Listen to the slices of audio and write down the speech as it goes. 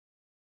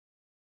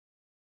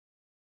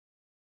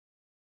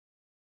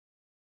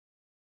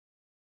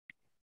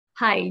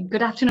Hi,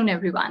 good afternoon,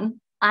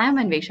 everyone. I am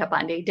Anvesha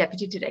Pandey,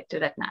 Deputy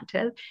Director at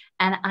NatHealth,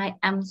 and I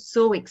am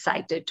so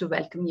excited to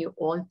welcome you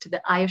all to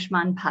the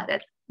Ayushman Bharat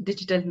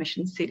Digital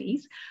Mission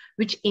Series,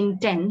 which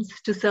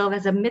intends to serve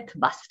as a myth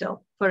buster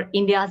for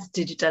India's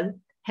digital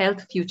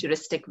health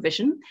futuristic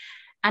vision,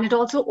 and it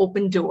also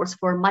opened doors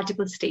for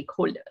multiple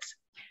stakeholders.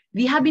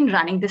 We have been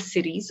running this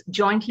series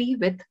jointly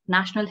with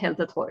National Health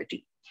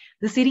Authority.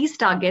 The series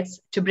targets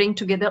to bring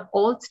together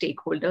all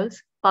stakeholders,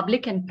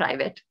 public and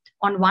private,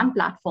 on one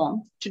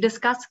platform to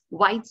discuss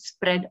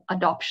widespread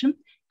adoption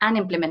and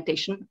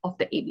implementation of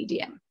the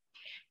ABDM.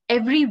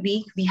 Every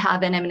week, we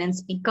have an eminent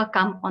speaker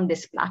come on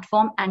this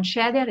platform and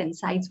share their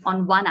insights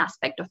on one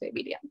aspect of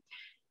ABDM.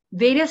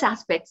 Various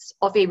aspects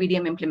of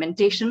ABDM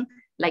implementation,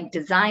 like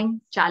design,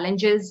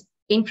 challenges,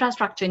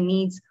 infrastructure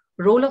needs,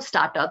 role of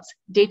startups,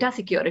 data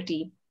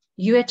security,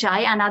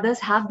 UHI, and others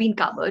have been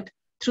covered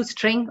through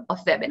string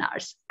of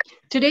webinars.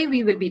 Today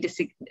we will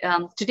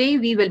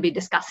be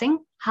discussing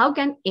how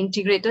can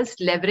integrators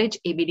leverage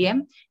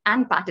ABDM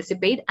and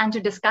participate. And to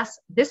discuss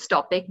this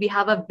topic, we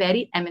have a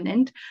very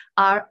eminent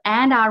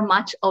and our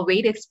much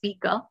awaited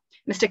speaker,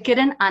 Mr.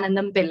 Kiran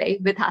Anandam Pillai,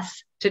 with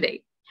us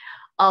today.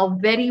 A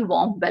very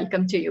warm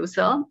welcome to you,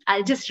 sir.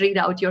 I'll just read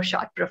out your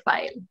short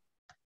profile.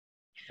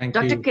 Thank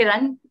Dr.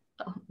 you.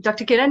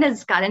 Dr. Kiran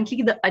is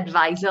currently the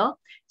advisor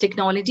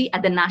technology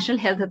at the National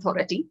Health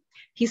Authority.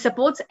 He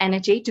supports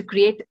NHA to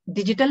create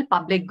digital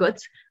public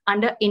goods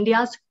under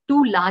India's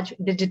two large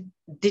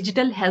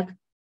digital health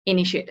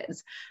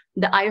initiatives,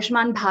 the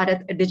Ayushman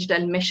Bharat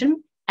Digital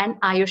Mission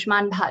and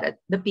Ayushman Bharat,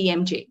 the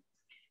PMJ.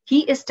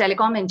 He is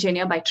telecom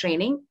engineer by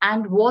training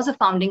and was a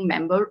founding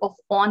member of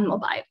On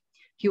Mobile.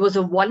 He was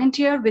a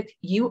volunteer with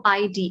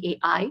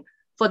UIDAI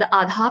for the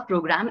Aadhaar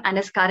program and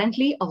is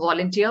currently a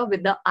volunteer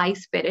with the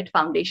iSpirit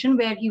Foundation,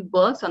 where he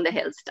works on the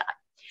health stack.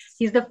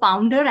 He's the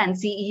founder and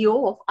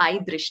CEO of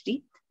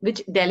iDrishti,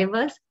 which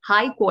delivers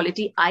high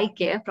quality eye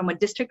care from a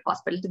district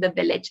hospital to the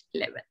village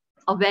level.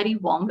 A very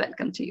warm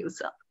welcome to you,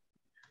 sir.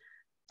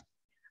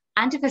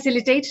 And to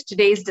facilitate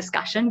today's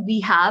discussion, we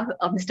have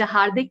Mr.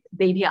 Hardik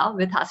Dedia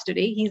with us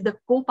today. He's the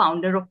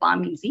co-founder of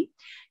PharmEasy.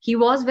 He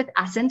was with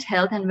Ascent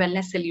Health and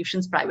Wellness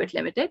Solutions Private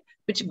Limited,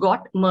 which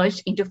got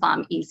merged into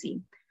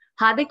PharmEasy.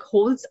 Hardik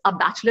holds a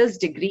bachelor's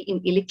degree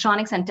in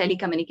electronics and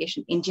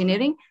telecommunication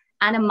engineering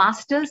and a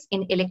master's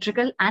in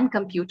electrical and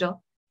computer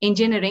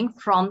engineering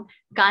from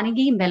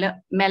Carnegie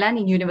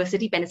Mellon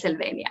University,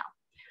 Pennsylvania.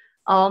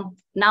 Now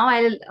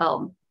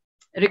I'll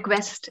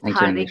request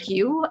Hardik,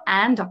 you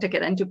and Dr.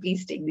 Kiran to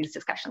please take these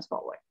discussions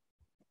forward.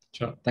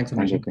 Sure. Thanks,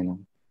 Thank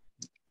you.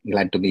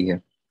 Glad to be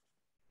here.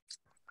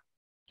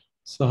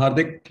 So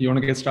Hardik, you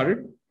want to get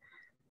started?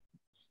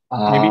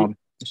 Maybe,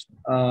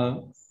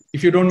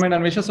 if you don't mind,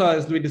 Anvesha, so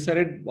as we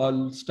decided,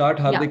 I'll start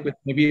Hardik with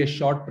maybe a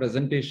short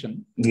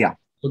presentation. Yeah.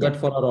 So that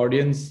for our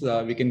audience,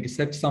 we can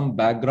set some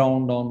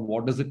background on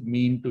what does it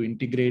mean to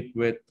integrate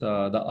with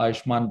the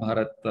Ayushman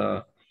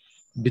Bharat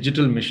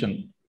digital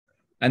mission.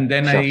 And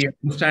then I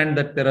understand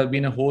that there have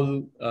been a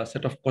whole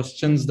set of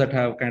questions that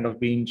have kind of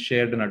been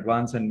shared in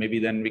advance, and maybe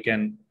then we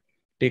can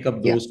take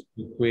up those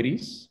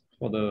queries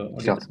for the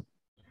audience. Sure.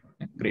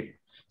 Yeah, great.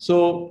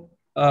 So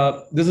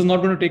this is not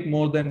going to take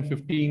more than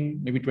 15,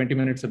 maybe 20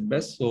 minutes at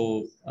best.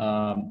 So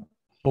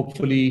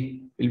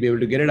hopefully we'll be able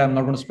to get it. I'm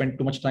not going to spend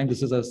too much time.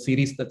 This is a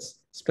series that's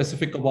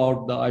specific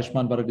about the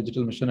Ayushman Bharat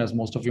Digital Mission. As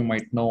most of you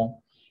might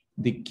know,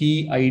 the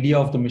key idea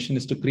of the mission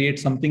is to create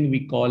something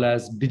we call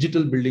as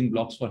digital building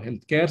blocks for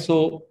healthcare.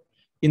 So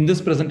in this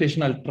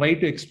presentation, I'll try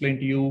to explain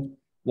to you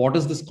what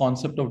is this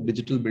concept of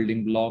digital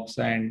building blocks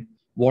and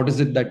what is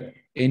it that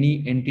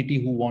any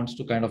entity who wants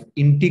to kind of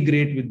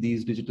integrate with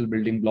these digital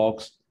building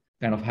blocks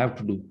kind of have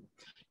to do.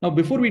 Now,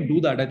 before we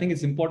do that, I think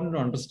it's important to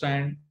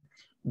understand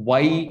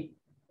why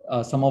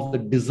some of the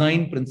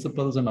design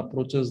principles and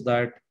approaches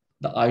that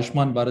the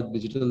Ayushman Bharat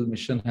Digital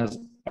Mission has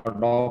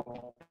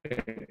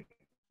adopted,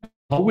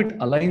 how it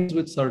aligns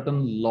with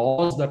certain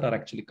laws that are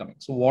actually coming.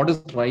 So what is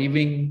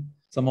driving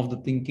some of the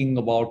thinking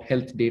about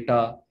health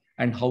data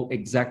and how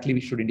exactly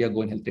should India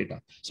go in health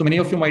data? So many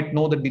of you might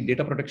know that the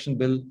data protection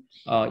bill,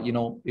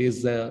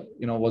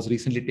 was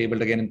recently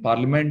tabled again in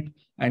Parliament.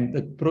 And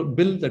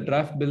the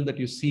draft bill that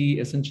you see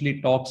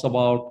essentially talks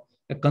about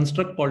a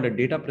construct called a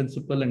data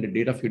principle and a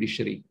data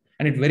fiduciary.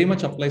 And it very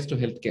much applies to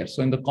healthcare.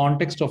 So in the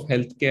context of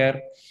healthcare,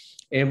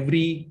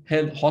 every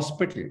health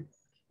hospital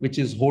which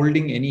is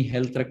holding any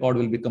health record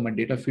will become a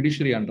data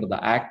fiduciary under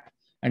the Act,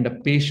 and a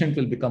patient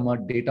will become a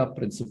data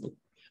principal.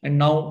 And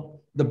now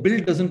the bill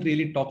doesn't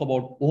really talk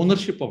about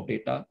ownership of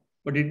data,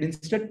 but it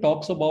instead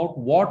talks about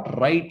what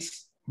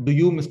rights do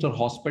you, Mr.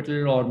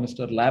 Hospital or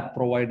Mr. Lab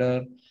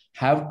provider,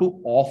 have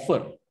to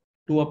offer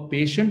to a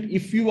patient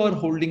if you are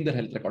holding the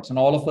health records. And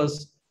all of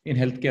us in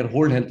healthcare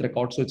hold health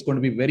records. So it's going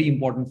to be very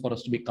important for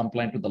us to be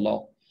compliant with the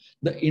law.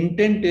 The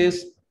intent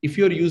is if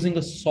you're using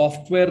a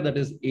software that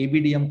is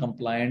ABDM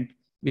compliant,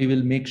 we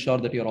will make sure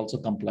that you're also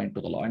compliant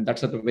to the law. And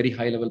that's at a very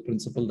high level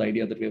principle, the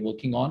idea that we're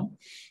working on.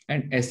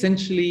 And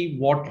essentially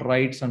what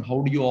rights and how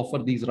do you offer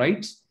these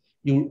rights?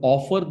 You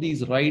offer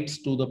these rights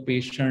to the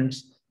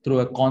patients through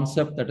a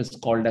concept that is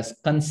called as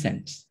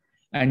consents.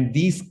 And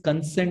these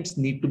consents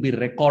need to be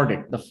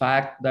recorded. The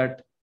fact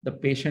that the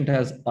patient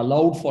has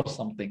allowed for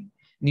something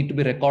need to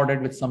be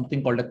recorded with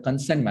something called a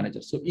consent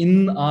manager. So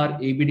in our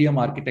ABDM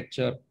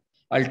architecture,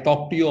 I'll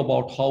talk to you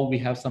about how we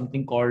have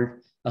something called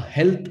a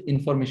health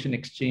information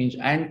exchange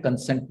and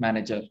consent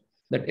manager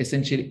that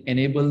essentially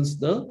enables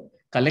the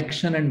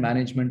collection and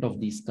management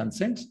of these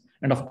consents.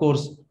 And of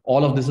course,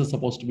 all of this is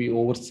supposed to be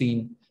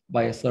overseen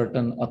by a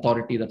certain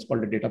authority that's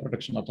called a data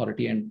protection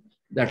authority, and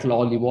that will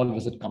all evolve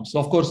as it comes. So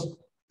of course,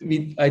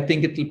 I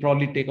think it will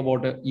probably take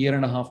about a year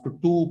and a half to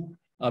two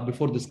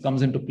before this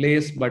comes into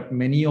place, but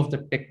many of the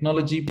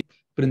technology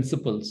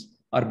principles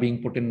are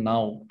being put in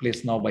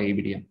place now by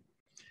ABDM.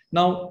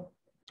 Now,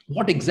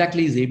 what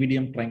exactly is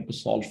ABDM trying to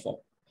solve for?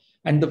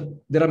 And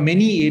there are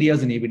many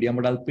areas in ABDM,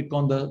 but I'll pick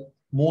on the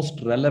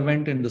most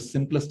relevant and the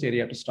simplest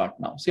area to start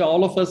now. See,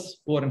 all of us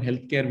who are in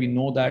healthcare, we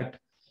know that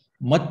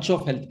much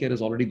of healthcare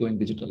is already going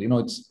digital.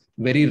 It's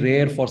very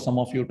rare for some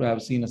of you to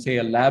have seen, say,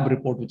 a lab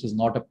report, which is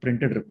not a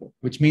printed report,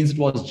 which means it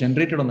was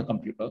generated on the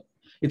computer.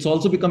 It's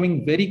also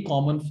becoming very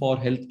common for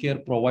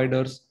healthcare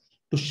providers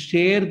to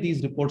share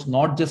these reports,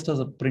 not just as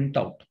a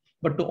printout,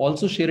 but to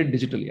also share it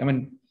digitally. I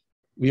mean,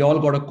 we all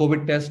got a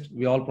COVID test.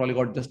 We all probably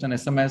got just an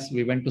SMS.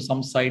 We went to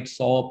some site,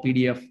 saw a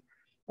PDF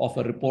of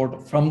a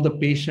report from the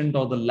patient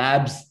or the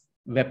lab's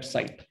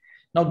website.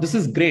 Now, this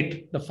is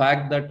great, the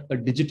fact that a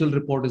digital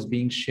report is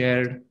being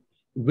shared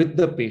with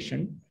the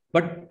patient.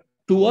 But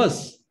to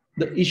us,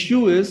 the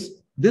issue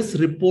is this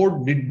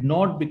report did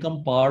not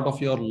become part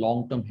of your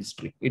long-term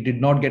history. It did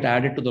not get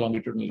added to the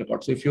longitudinal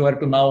record. So if you were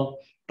to now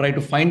try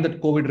to find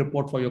that COVID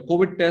report for your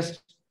COVID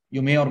test,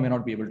 you may or may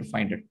not be able to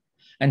find it.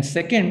 And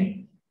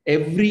second,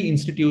 every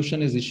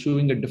institution is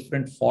issuing a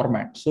different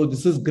format. So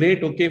this is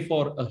great, okay,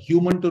 for a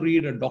human to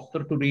read, a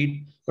doctor to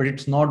read, but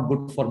it's not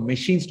good for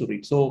machines to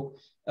read. So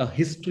a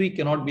history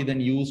cannot be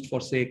then used for,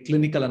 say,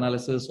 clinical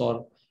analysis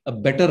or a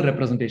better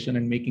representation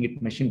and making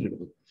it machine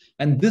readable.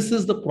 And this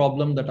is the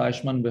problem that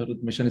Ayushman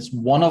Bharat mission is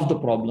one of the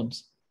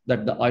problems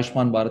that the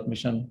Ayushman Bharat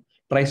mission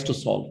tries to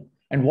solve.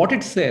 And what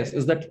it says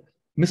is that,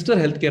 Mr.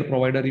 Healthcare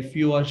provider, if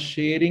you are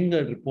sharing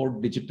a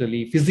report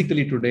digitally,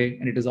 physically today,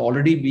 and it is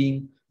already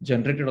being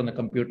generated on the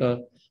computer,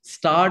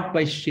 start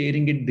by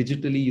sharing it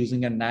digitally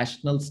using a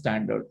national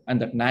standard.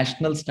 And that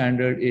national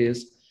standard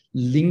is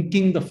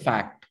linking the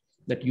fact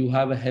that you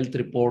have a health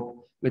report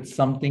with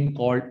something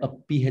called a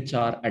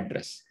PHR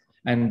address.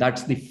 And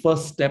that's the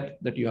first step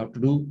that you have to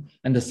do.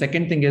 And the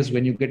second thing is,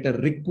 when you get a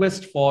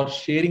request for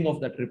sharing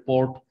of that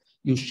report,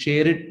 you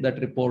share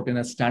that report in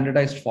a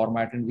standardized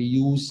format. And we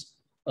use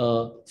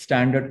a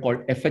standard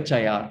called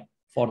FHIR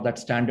for that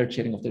standard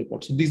sharing of the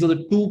report. So these are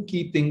the two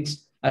key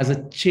things as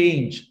a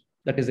change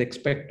that is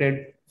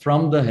expected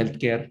from the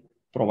healthcare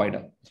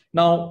provider.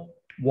 Now,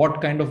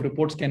 what kind of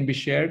reports can be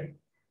shared?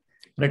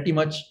 Pretty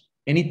much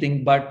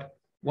anything. But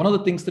one of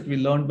the things that we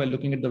learned by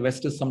looking at the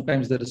West is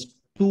sometimes there is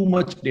too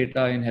much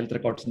data in health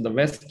records in the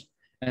West.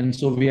 And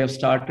so we have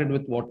started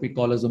with what we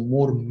call as a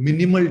more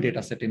minimal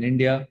data set in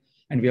India.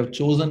 And we have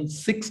chosen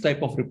 6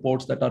 types of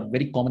reports that are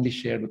very commonly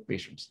shared with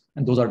patients.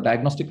 And those are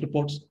diagnostic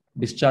reports,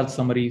 discharge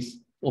summaries,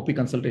 OP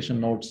consultation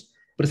notes,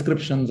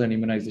 prescriptions, and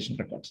immunization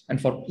records.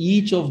 And for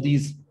each of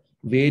these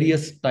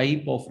various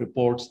type of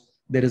reports,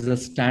 there is a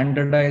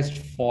standardized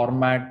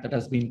format that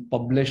has been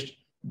published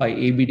by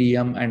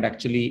ABDM and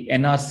actually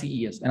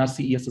NRCES.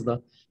 NRCES is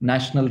the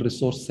National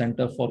Resource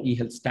Center for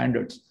E-Health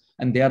Standards.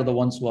 And they are the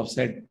ones who have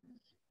said,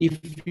 if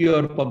you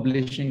are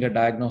publishing a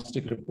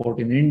diagnostic report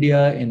in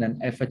India in an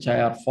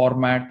FHIR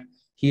format,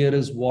 here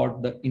is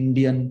what the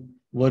Indian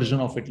version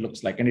of it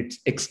looks like. And it's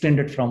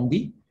extended from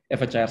the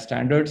FHIR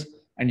standards.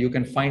 And you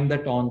can find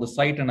that on the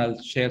site, and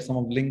I'll share some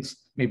of the links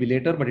maybe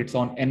later, but it's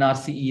on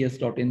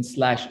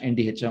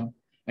nrces.in/ndhm,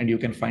 and you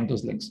can find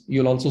those links.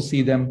 You'll also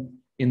see them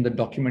in the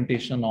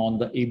documentation on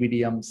the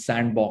ABDM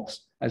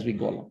sandbox as we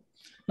go along.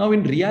 Now,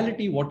 in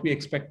reality, what we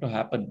expect to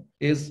happen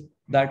is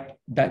that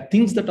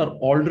things that are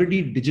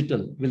already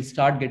digital will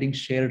start getting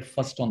shared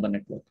first on the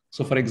network.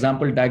 So for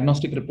example,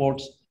 diagnostic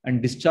reports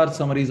and discharge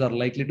summaries are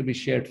likely to be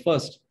shared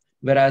first,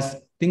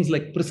 whereas things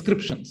like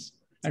prescriptions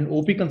and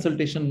OP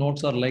consultation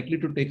notes are likely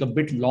to take a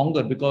bit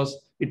longer because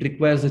it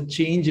requires a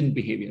change in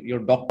behavior. Your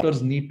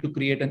doctors need to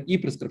create an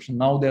e-prescription.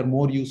 Now they're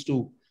more used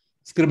to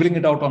scribbling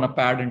it out on a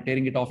pad and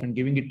tearing it off and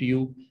giving it to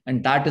you.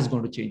 And that is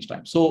going to change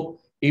time. So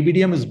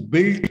ABDM is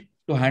built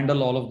to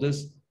handle all of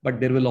this,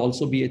 but there will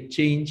also be a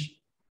change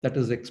that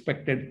is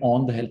expected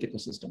on the health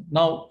ecosystem.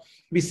 Now,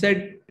 we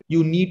said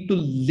you need to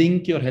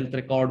link your health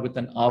record with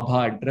an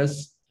Aadhaar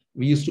address.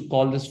 We used to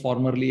call this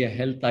formerly a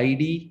health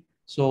ID.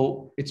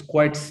 So it's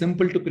quite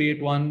simple to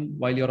create one.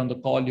 While you're on the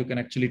call, you can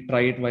actually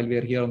try it. While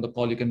we're here on the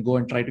call, you can go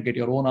and try to get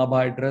your own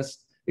Aadhaar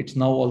address. It's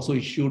now also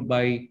issued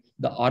by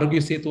the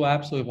Arogya Setu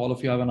app. So if all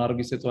of you have an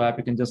Arogya Setu app,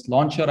 you can just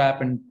launch your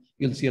app and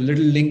you'll see a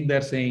little link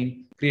there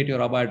saying, create your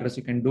Aadhaar address.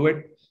 You can do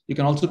it. You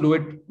can also do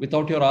it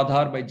without your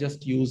Aadhaar by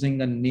just using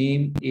a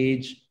name,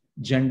 age,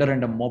 gender,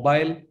 and a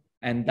mobile.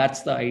 And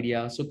that's the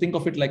idea. So think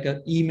of it like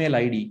an email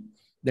ID.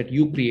 that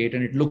you create,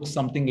 and it looks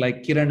something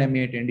like Kiran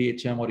M8,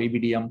 NDHM, or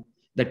ABDM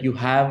that you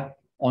have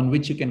on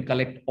which you can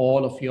collect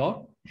all of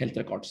your health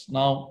records.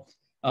 Now,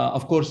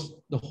 of course,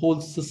 the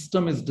whole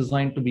system is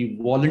designed to be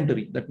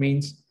voluntary. That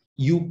means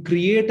you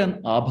create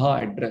an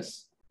Aadhaar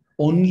address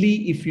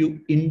only if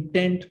you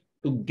intend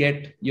to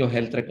get your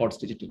health records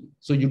digitally.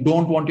 So you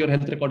don't want your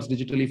health records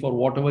digitally for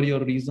whatever your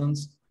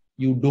reasons,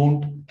 you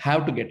don't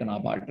have to get an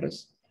Aadhaar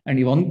address. And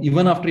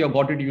even after you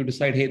got it, you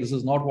decide, hey, this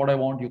is not what I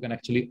want, you can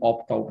actually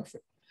opt out of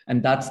it.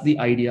 And that's the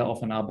idea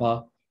of an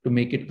Aadhaar, to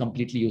make it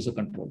completely user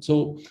controlled.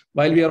 So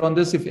while we are on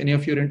this, if any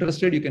of you are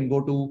interested, you can go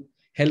to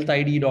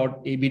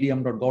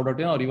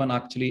healthid.abdm.gov.in or even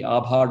actually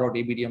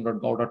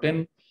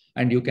aadhaar.abdm.gov.in,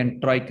 and you can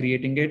try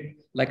creating it.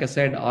 Like I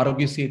said,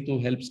 Arogya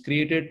Setu helps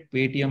create it,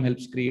 Paytm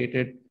helps create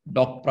it,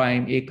 Doc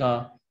Prime,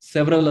 Eka,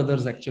 several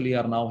others actually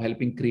are now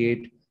helping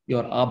create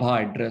your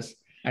Aadhaar address.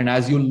 And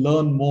as you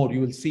learn more, you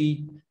will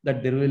see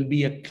that there will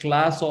be a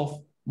class of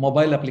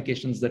mobile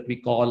applications that we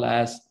call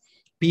as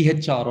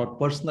PHR, or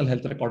personal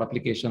health record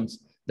applications,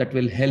 that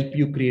will help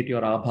you create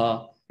your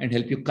Aadhaar and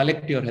help you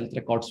collect your health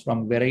records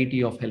from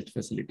variety of health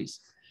facilities.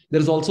 There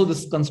is also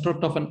this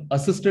construct of an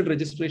assisted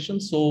registration.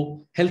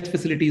 So health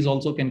facilities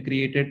also can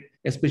create it,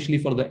 especially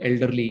for the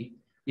elderly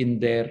in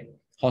their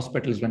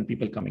hospitals when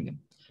people coming in.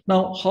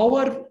 Now, how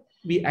are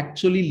we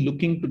actually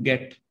looking to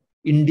get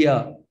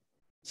India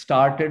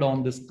started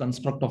on this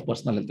construct of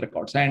personal health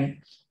records?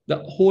 And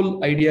the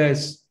whole idea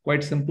is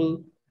quite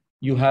simple.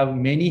 You have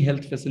many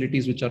health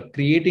facilities which are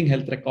creating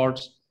health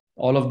records.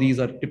 All of these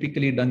are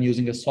typically done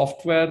using a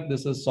software.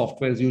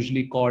 Software is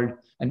usually called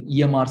an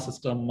EMR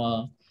system,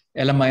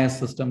 LMIS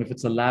system, if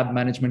it's a lab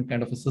management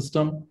kind of a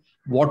system.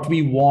 What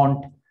we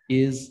want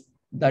is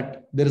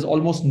that there is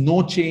almost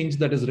no change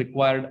that is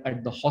required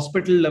at the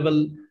hospital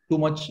level too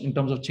much in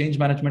terms of change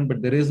management,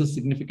 but there is a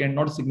significant,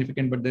 not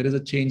significant, but there is a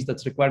change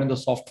that's required in the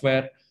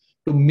software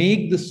to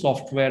make this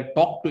software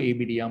talk to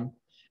ABDM.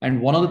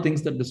 And one of the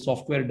things that the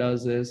software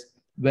does is,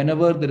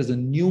 whenever there is a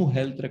new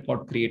health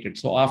record created,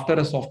 so after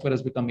a software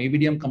has become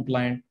ABDM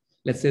compliant,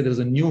 let's say there's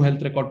a new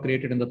health record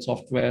created in that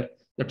software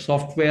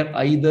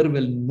either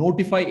will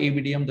notify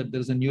ABDM that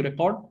there is a new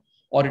record,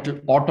 or it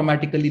will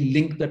automatically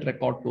link that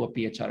record to a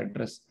PHR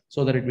address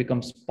so that it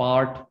becomes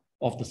part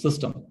of the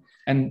system.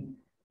 And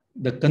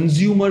the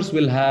consumers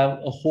will have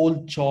a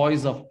whole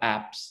choice of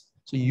apps.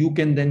 So you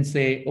can then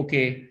say,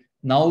 okay,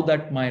 now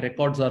that my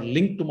records are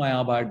linked to my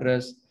Aadhaar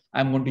address,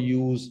 I'm going to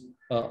use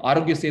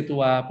Arogya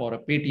Setu app or a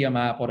Paytm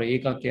app or a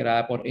Eka Care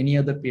app or any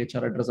other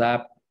PHR address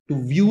app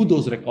to view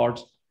those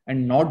records.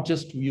 And not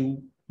just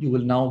view, you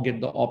will now get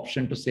the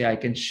option to say, I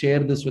can share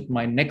this with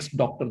my next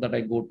doctor that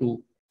I go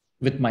to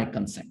with my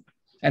consent.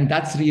 And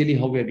that's really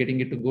how we are getting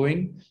it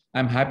going.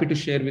 I'm happy to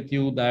share with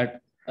you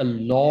that a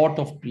lot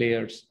of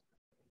players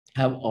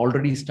have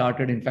already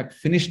started, in fact,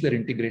 finished their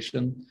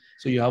integration.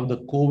 So you have the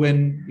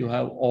Coven, you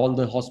have all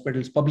the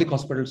hospitals, public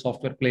hospital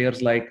software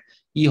players like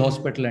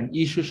eHospital and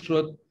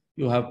eShushrut.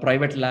 You have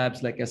private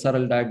labs like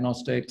SRL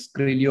Diagnostics,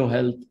 Crilio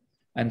Health,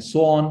 and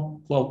so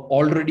on, who have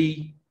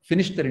already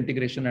finished their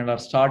integration and are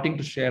starting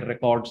to share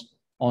records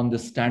on the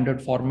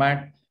standard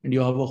format. And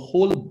you have a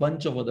whole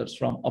bunch of others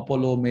from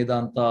Apollo,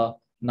 Medanta,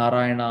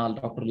 Narayana,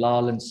 Dr.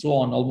 Lal, and so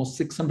on, almost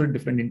 600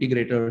 different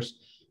integrators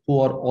who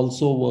are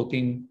also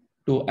working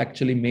to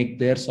actually make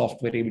their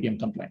software ABDM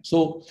compliant.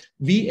 So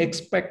we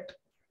expect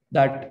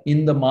that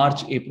in the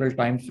March-April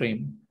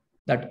timeframe,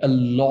 that a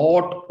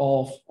lot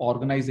of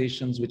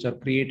organizations which are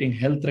creating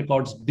health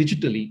records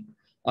digitally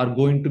are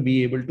going to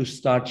be able to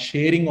start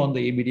sharing on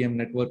the ABDM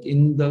network,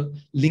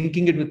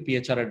 linking it with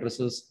PHR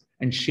addresses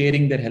and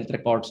sharing their health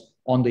records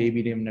on the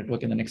ABDM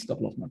network in the next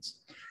couple of months.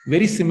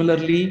 Very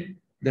similarly,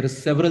 there is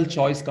several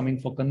choice coming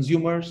for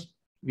consumers.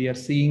 We are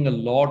seeing a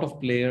lot of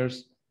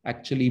players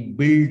actually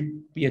build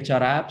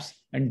PHR apps.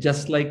 And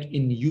just like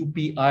in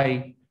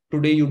UPI,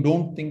 today you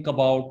don't think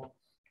about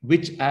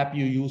which app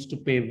you use to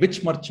pay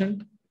which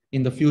merchant.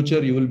 In the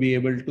future, you will be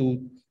able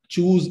to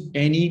choose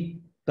any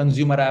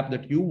consumer app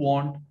that you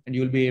want, and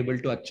you will be able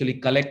to actually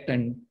collect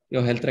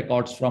your health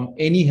records from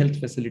any health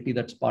facility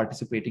that's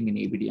participating in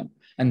ABDM.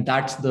 And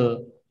that's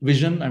the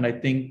vision. And I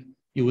think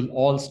you will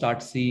all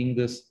start seeing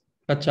this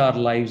touch our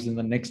lives in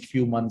the next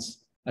few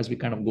months as we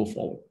kind of go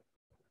forward.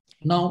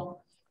 Now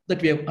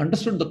that we have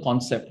understood the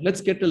concept,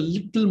 let's get a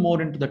little more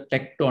into the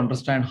tech to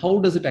understand how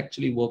does it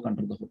actually work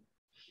under the hood.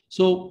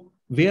 So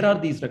where are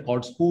these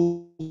records?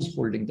 Who's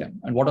holding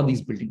them? And what are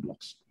these building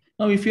blocks?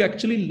 Now, if you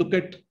actually look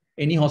at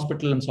any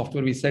hospital and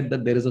software, we said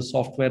that there is a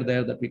software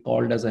there that we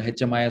called as a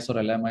HMIS or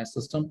LMIS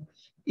system.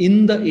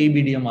 In the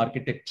ABDM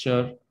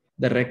architecture,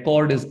 the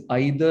record is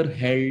either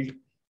held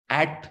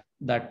at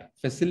that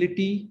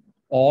facility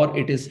or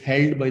it is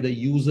held by the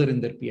user in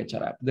their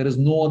PHR app. There is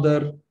no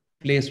other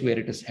place where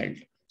it is held.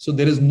 So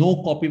there is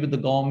no copy with the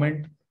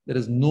government. There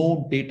is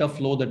no data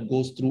flow that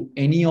goes through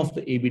any of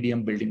the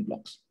ABDM building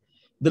blocks.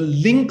 The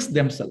links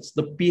themselves,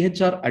 the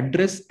PHR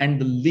address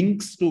and the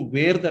links to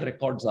where the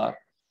records are,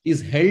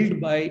 is held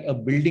by a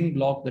building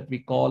block that we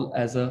call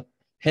as a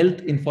health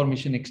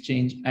information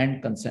exchange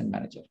and consent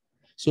manager.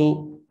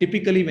 So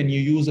typically when you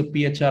use a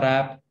PHR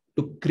app,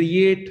 to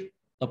create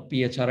a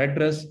PHR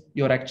address,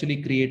 you're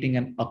actually creating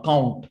an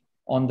account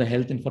on the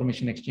Health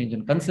Information Exchange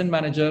and Consent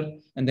Manager.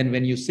 And then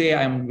when you say,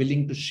 I'm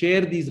willing to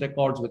share these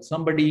records with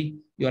somebody,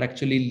 you're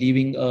actually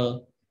leaving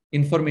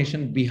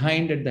information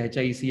behind at the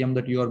HIECM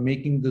that you are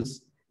making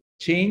this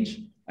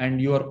change.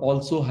 And you are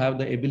also have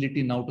the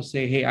ability now to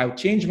say, hey, I've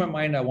changed my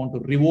mind, I want to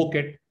revoke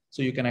it.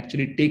 So you can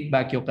actually take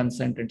back your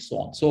consent and so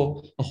on.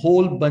 So a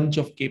whole bunch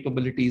of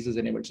capabilities is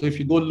enabled. So if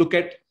you go look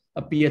at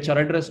a PHR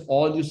address,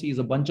 all you see is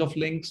a bunch of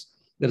links.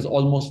 There's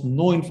almost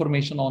no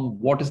information on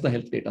what is the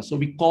health data. So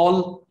we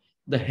call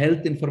the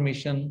Health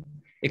Information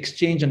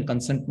Exchange and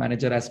Consent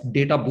Manager as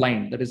data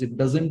blind. That is, it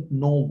doesn't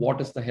know what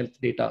is the health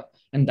data,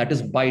 and that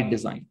is by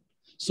design.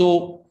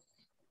 So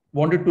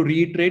wanted to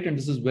reiterate, and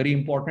this is very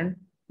important,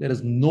 there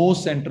is no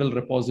central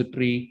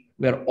repository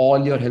where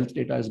all your health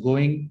data is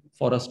going.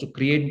 For us to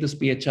create this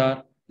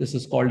PHR, this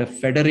is called a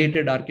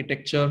federated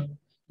architecture.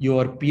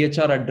 Your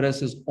PHR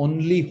address is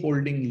only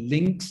holding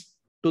links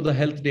to the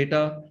health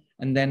data,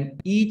 and then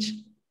each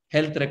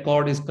health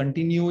record is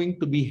continuing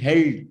to be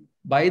held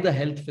by the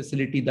health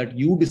facility that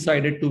you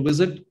decided to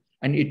visit,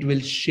 and it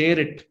will share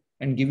it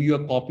and give you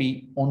a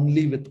copy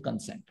only with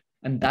consent.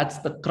 And that's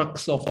the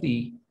crux of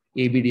the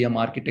ABDM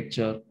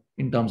architecture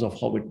in terms of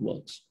how it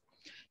works.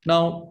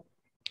 Now,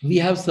 we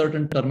have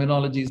certain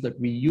terminologies that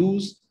we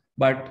use,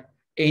 but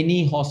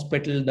any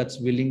hospital that's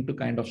willing to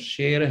kind of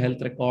share a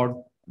health record,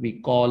 we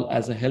call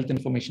as a health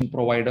information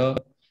provider.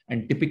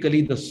 And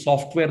typically the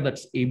software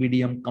that's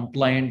ABDM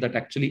compliant that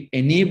actually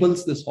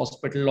enables this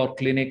hospital or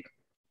clinic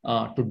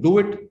to do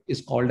it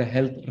is called a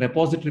health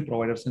repository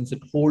provider, since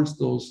it holds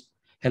those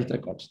health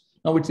records.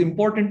 Now, it's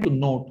important to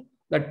note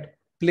that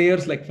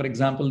players like, for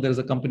example, there's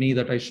a company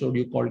that I showed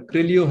you called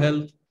Krillio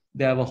Health.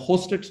 They have a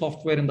hosted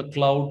software in the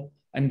cloud,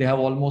 and they have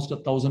almost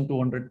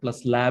 1,200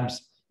 plus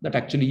labs that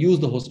actually use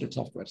the hosted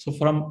software. So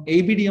from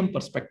ABDM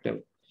perspective,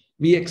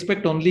 we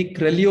expect only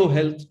Krillio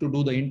Health to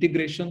do the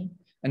integration.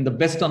 And the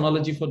best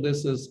analogy for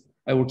this is,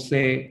 I would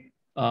say,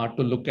 to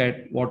look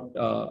at what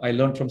I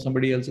learned from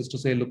somebody else is to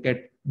say, look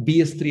at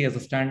BS3 as a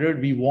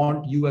standard. We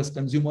want you as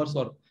consumers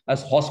or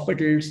as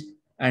hospitals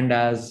and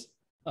as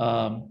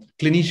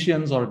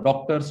clinicians or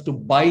doctors to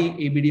buy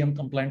ABDM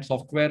compliant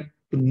software,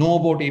 to know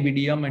about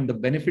ABDM and the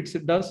benefits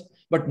it does,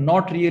 but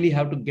not really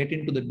have to get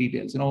into the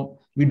details. You know,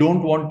 we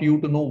don't want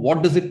you to know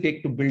what does it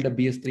take to build a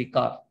BS3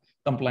 car,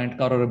 compliant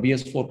car, or a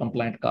BS4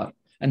 compliant car.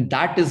 And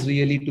that is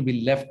really to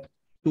be left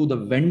to the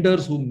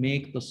vendors who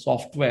make the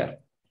software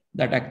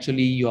that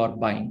actually you are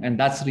buying. And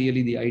that's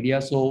really the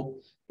idea. So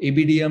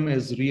ABDM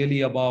is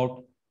really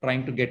about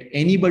trying to get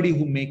anybody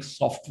who makes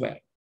software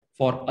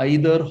for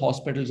either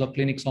hospitals or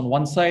clinics on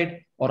one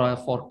side or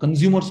for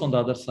consumers on the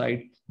other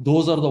side.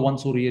 Those are the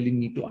ones who really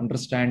need to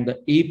understand the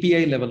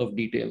API level of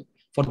detail.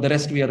 For the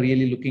rest, we are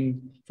really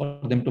looking for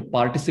them to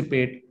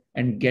participate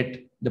and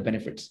get the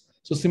benefits.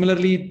 So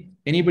similarly,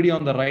 anybody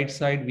on the right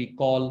side, we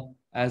call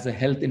as a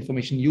health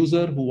information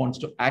user who wants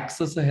to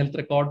access a health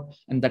record.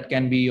 And that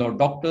can be your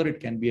doctor, it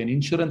can be an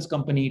insurance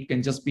company, it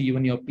can just be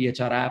even your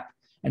PHR app.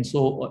 And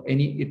so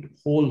any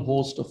whole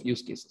host of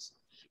use cases.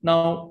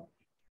 Now,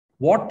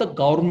 what the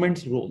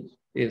government's role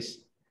is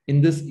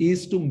in this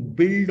is to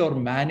build or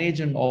manage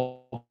and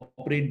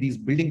operate these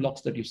building blocks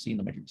that you see in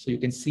the middle. So you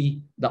can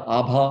see the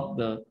ABHA,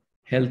 the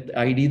health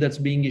ID that's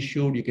being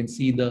issued. You can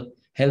see the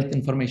health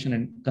information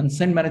and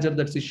consent manager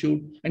that's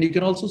issued. And you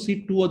can also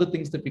see two other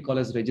things that we call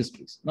as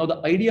registries. Now,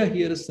 the idea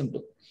here is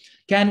simple.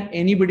 Can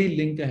anybody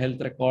link a health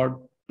record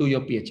to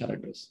your PHR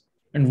address?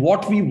 And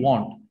what we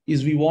want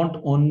is we want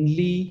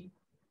only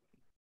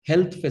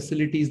health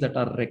facilities that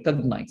are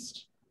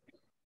recognized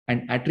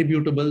and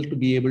attributable to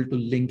be able to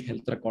link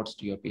health records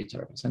to your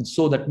PHR address. And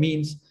so that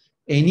means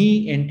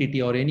any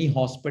entity or any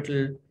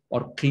hospital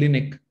or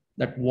clinic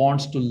that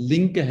wants to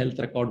link a health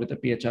record with a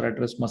PHR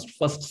address must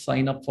first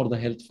sign up for the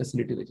health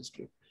facility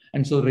registry.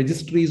 And so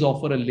registries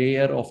offer a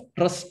layer of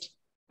trust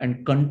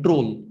and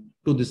control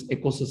to this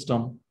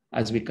ecosystem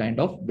as we kind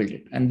of build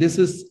it. And this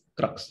is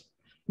crux.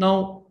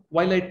 Now,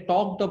 while I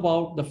talked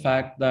about the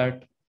fact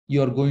that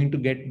you're going to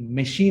get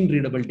machine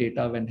readable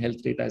data when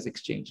health data is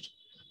exchanged,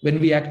 when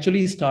we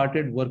actually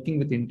started working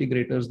with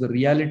integrators, the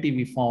reality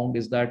we found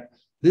is that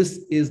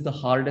this is the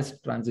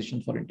hardest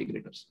transition for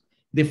integrators.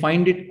 They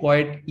find it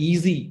quite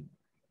easy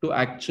to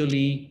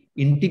actually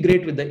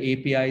integrate with the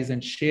APIs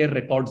and share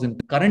records in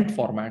current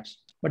formats,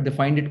 but they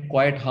find it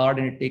quite hard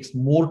and it takes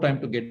more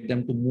time to get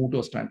them to move to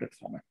a standard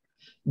format.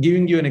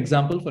 Giving you an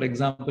example, for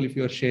example, if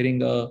you are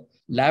sharing a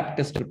lab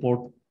test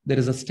report, there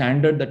is a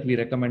standard that we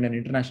recommend, an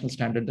international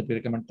standard that we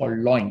recommend called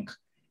LOINC.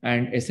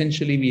 And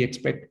essentially we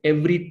expect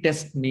every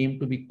test name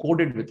to be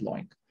coded with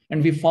LOINC.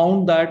 And we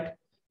found that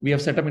we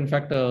have set up, in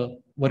fact, a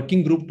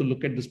working group to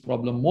look at this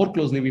problem more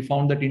closely. We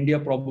found that India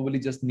probably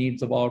just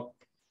needs about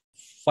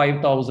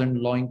 5,000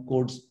 LOINC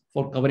codes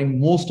for covering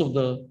most of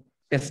the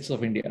tests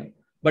of India.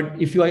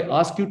 But if I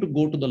ask you to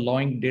go to the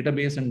LOINC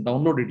database and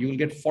download it, you will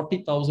get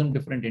 40,000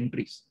 different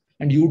entries.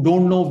 And you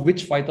don't know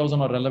which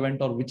 5,000 are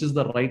relevant or which is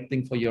the right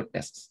thing for your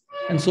tests.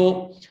 And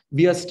so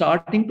we are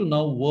starting to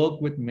now work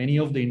with many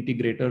of the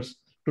integrators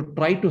to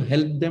try to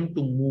help them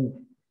to move.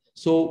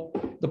 So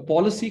the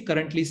policy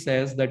currently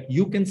says that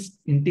you can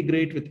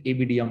integrate with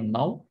ABDM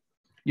now.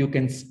 You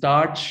can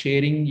start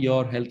sharing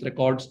your health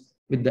records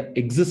with the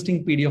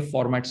existing PDF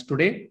formats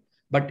today,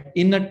 but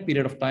in a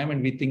period of time,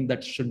 and we think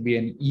that should be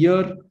an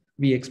year,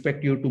 we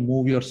expect you to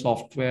move your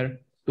software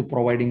to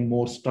providing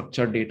more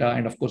structured data.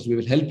 And of course, we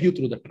will help you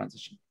through the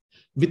transition.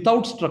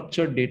 Without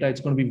structured data,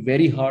 it's going to be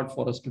very hard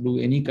for us to do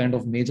any kind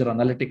of major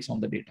analytics on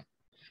the data.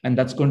 And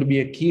that's going to be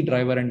a key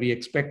driver. And we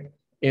expect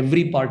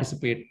every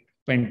participant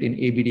in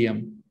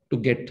ABDM to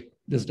get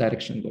this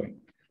direction going.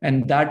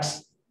 And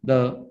that's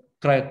the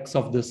crux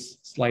of this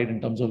slide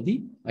in terms of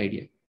the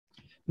idea.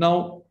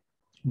 Now,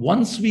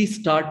 once we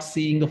start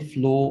seeing a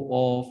flow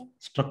of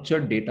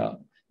structured data,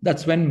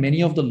 that's when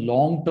many of the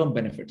long-term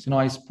benefits,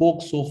 I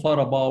spoke so far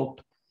about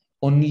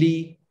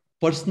only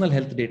personal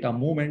health data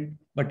movement,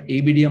 but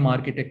ABDM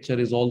architecture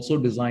is also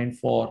designed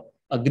for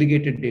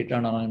aggregated data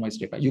and anonymized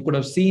data. You could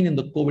have seen in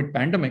the COVID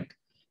pandemic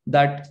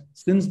that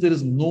since there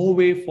is no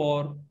way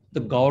for the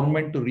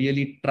government to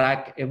really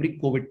track every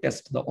COVID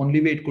test, the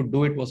only way it could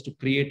do it was to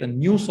create a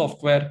new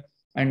software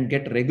and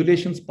get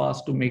regulations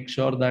passed to make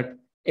sure that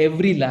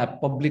every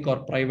lab, public or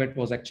private,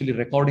 was actually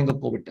recording a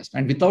COVID test.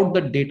 And without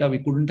that data, we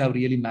couldn't have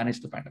really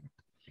managed the pandemic.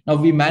 Now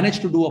we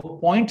managed to do a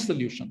point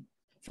solution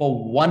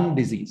for one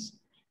disease.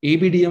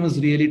 ABDM is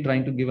really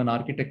trying to give an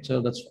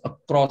architecture that's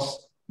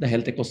across the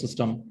health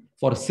ecosystem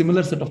for a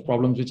similar set of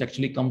problems, which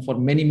actually come for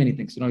many, many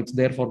things. It's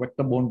there for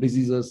vector-borne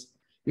diseases.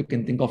 You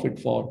can think of it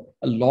for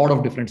a lot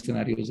of different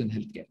scenarios in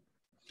healthcare.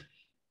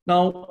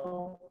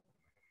 Now,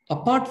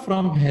 apart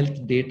from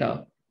health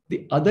data,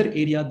 the other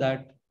area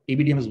that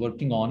ABDM is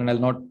working on, and I'll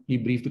not be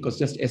brief because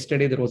just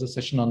yesterday there was a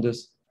session on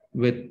this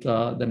with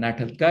the Nat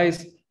Health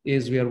guys,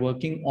 is we are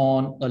working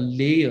on a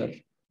layer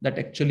that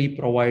actually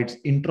provides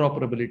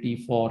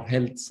interoperability for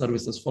health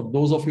services. For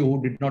those of you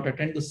who did not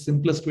attend, the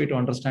simplest way to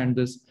understand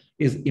this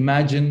is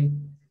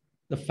imagine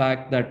the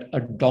fact that a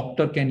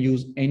doctor can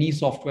use any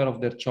software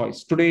of their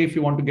choice. Today, if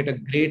you want to get a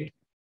great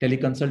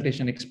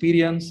teleconsultation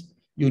experience,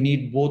 you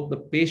need both the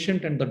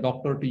patient and the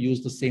doctor to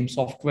use the same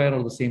software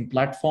or the same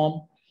platform.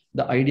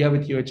 The idea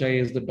with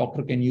UHI is the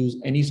doctor can use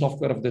any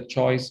software of their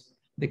choice.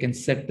 They can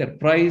set their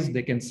price,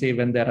 they can say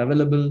when they're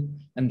available,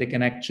 and they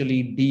can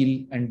actually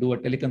deal and do a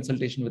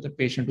teleconsultation with a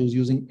patient who's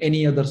using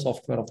any other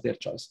software of their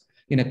choice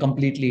in a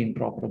completely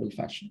interoperable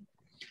fashion.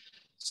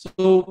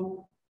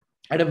 So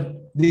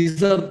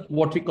these are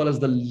what we call as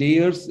the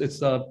layers.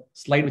 It's a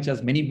slide which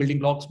has many building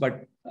blocks,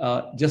 but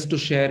just to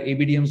share,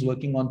 ABDM is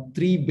working on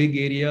 3 big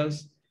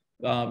areas.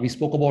 We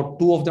spoke about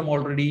 2 of them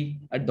already.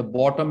 At the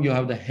bottom, you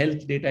have the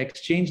health data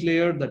exchange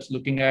layer that's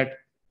looking at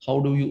how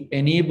do you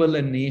enable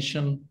a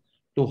nation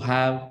to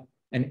have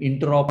an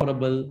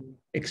interoperable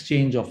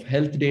exchange of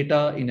health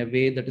data in a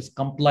way that is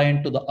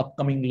compliant to the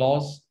upcoming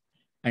laws.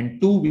 And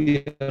 2,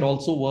 we are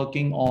also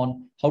working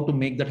on how to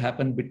make that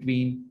happen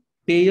between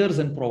payers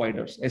and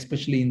providers,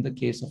 especially in the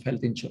case of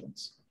health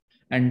insurance.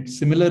 And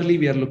similarly,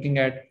 we are looking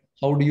at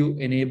how do you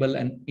enable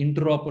an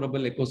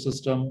interoperable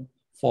ecosystem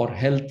for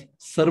health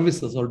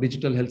services or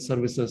digital health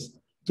services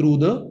through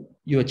the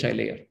UHI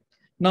layer.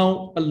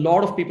 Now, a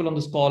lot of people on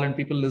this call and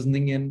people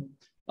listening in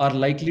are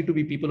likely to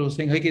be people who are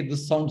saying, okay,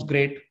 this sounds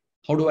great.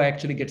 How do I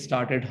actually get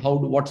started?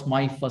 What's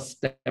my first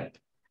step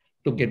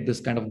to get this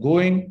kind of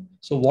going?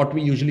 So what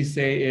we usually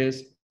say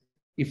is,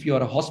 if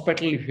you're a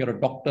hospital, if you're a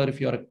doctor, if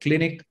you're a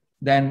clinic,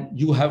 then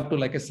you have to,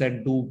 like I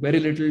said, do very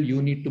little.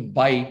 You need to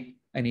buy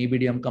an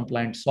ABDM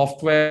compliant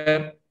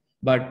software.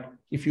 But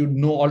if you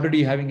know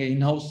already having an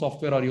in-house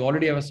software or you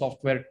already have a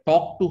software,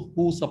 talk to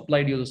who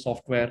supplied you the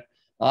software,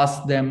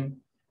 ask them,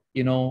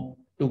 to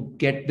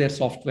get their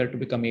software to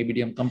become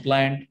ABDM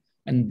compliant.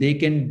 And they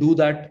can do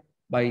that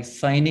by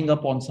signing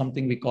up on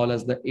something we call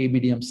as the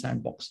ABDM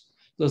sandbox.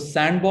 So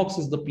sandbox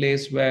is the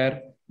place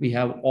where we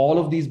have all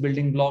of these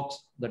building blocks,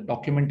 the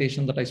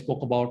documentation that I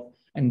spoke about,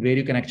 and where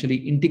you can actually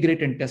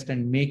integrate and test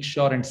and make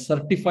sure and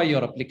certify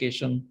your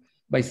application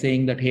by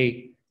saying that,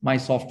 hey, my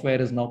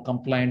software is now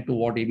compliant to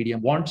what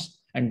ABDM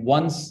wants. And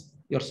once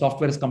your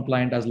software is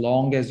compliant, as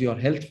long as your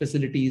health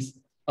facilities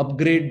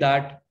upgrade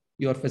that,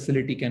 your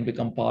facility can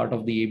become part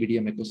of the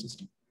ABDM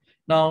ecosystem.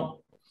 Now,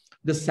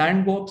 the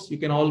sandbox, you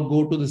can all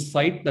go to the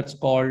site that's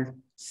called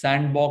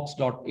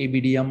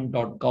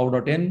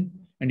sandbox.abdm.gov.in,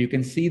 and you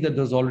can see that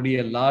there's already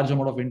a large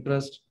amount of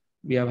interest.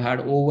 We have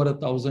had over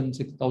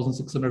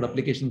 1,600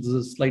 applications. This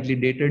is slightly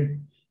dated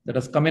that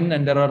has come in,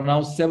 and there are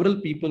now several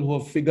people who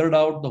have figured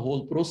out the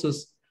whole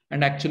process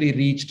and actually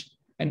reached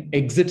an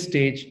exit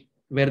stage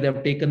where they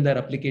have taken their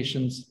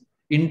applications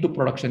into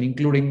production,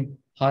 including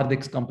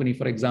Hardik's company,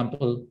 for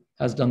example,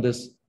 has done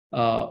this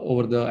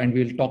and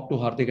we'll talk to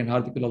Hardik, and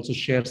Hardik will also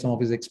share some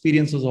of his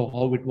experiences of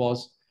how it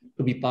was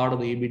to be part of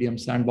the ABDM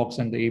sandbox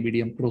and the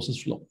ABDM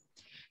process flow.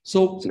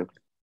 So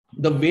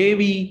the way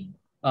we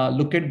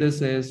look at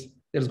this is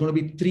there's going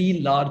to be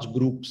 3 large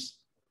groups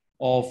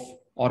of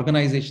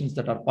organizations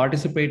that are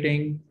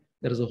participating.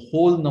 There is a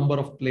whole number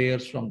of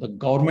players from the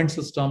government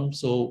system.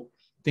 So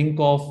think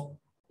of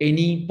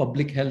any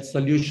public health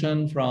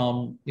solution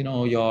from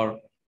your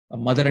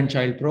mother and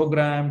child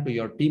program, to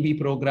your TB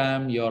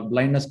program, your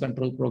blindness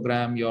control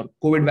program, your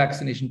COVID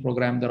vaccination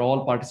program. They're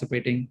all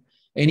participating.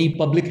 Any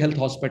public health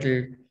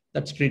hospital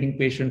that's treating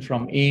patients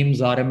from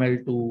AIMS,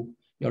 RML to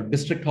your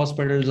district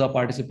hospitals are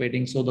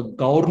participating. So the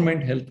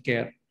government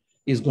healthcare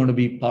is going to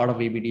be part of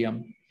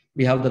ABDM.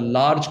 We have the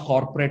large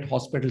corporate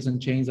hospitals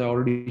and chains. I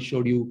already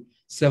showed you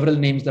several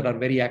names that are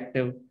very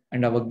active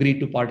and have agreed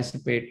to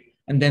participate.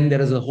 And then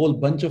there is a whole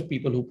bunch of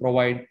people who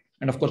provide.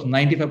 And of course,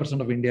 95%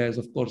 of India is,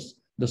 of course,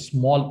 the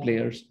small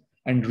players.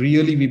 And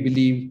really, we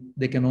believe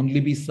they can only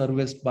be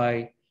serviced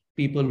by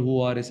people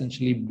who are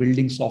essentially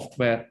building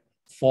software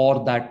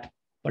for that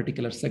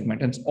particular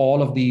segment. And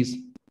all of these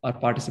are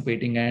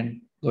participating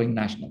and going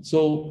national.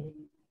 So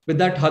with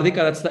that, Hardika,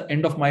 that's the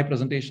end of my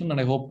presentation. And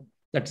I hope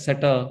that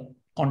set a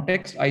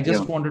context. I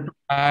just wanted to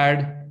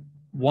add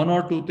one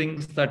or two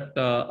things that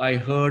I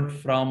heard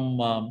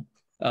from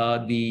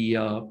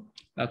the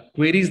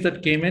queries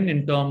that came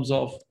in terms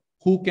of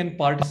who can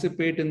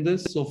participate in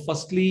this. So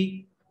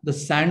firstly, the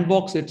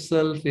sandbox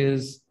itself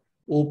is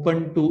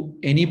open to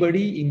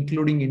anybody,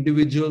 including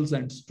individuals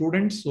and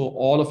students. So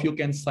all of you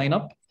can sign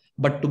up.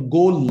 But to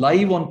go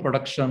live on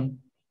production,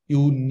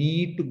 you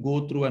need to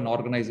go through an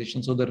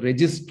organization. So the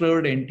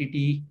registered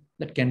entity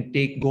that can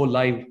go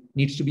live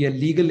needs to be a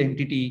legal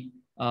entity,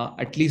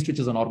 at least which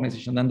is an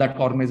organization. And that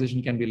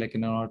organization can be like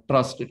a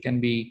trust, it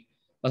can be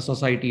a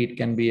society, it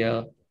can be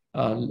a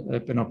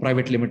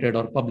private limited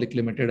or public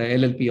limited, a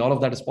LLP. All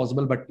of that is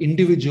possible, but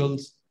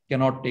individuals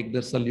cannot take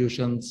their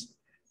solutions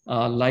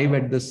live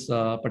at this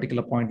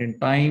particular point in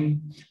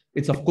time.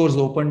 It's of course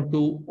open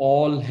to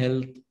all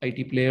health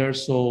IT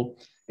players, so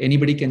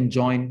anybody can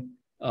join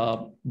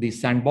the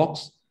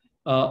sandbox.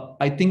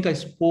 I think I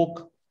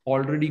spoke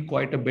already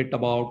quite a bit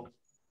about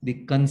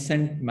the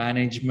consent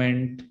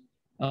management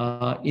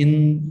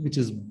which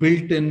is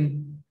built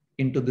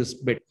into this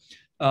bit.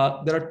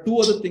 There are two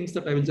other things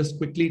that I will just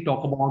quickly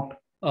talk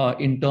about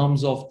in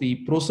terms of the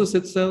process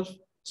itself.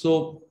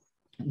 So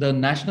the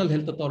National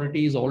Health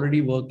Authority is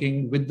already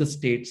working with the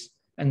states,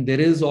 and there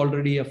is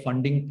already a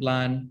funding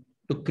plan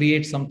to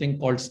create something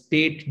called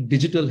state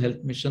digital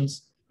health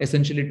missions,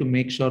 essentially to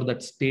make sure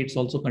that states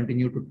also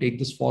continue to take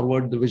this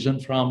forward, the vision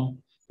from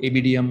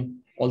ABDM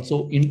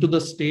also into the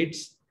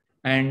states.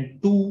 And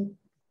two,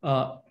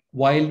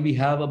 while we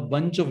have a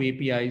bunch of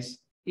APIs,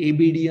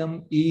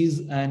 ABDM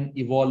is an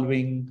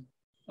evolving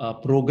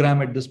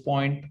program at this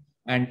point.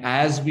 And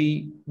as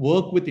we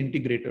work with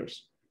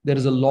integrators, there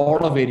is a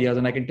lot of areas.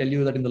 And I can tell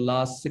you that in the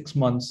last 6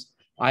 months,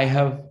 I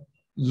have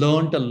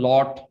learned a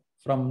lot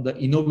from the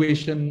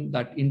innovation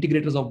that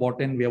integrators have brought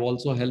in. We have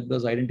also helped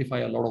us identify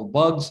a lot of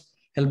bugs,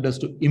 helped us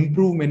to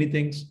improve many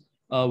things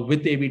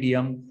with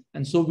ABDM.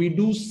 And so we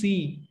do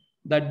see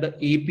that the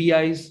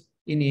APIs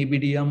in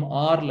ABDM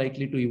are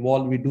likely to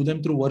evolve. We do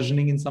them through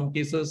versioning in some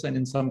cases, and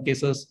in some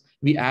cases,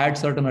 we add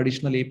certain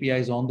additional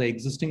APIs on the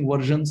existing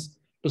versions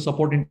to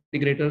support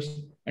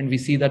integrators. And we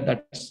see that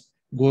that's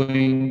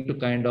going to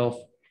kind of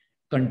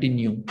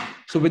continue.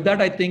 So with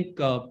that, I think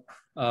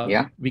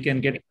we can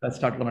get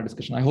started on our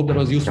discussion. I hope that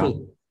was useful.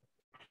 Sure.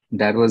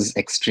 That was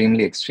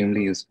extremely,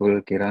 extremely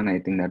useful, Kiran. I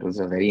think that was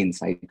a very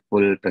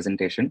insightful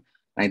presentation.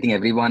 I think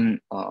everyone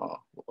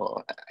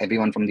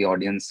from the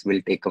audience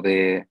will take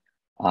away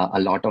a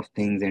lot of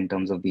things in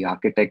terms of the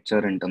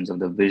architecture, in terms of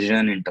the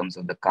vision, in terms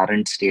of the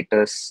current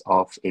status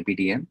of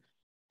ABDM.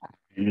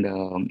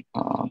 And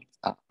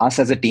us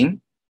as a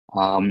team,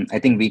 I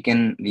think we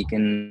can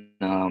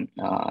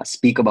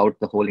speak about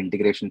the whole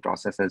integration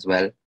process as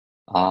well.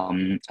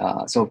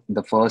 So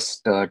the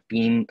first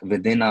team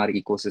within our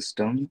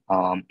ecosystem,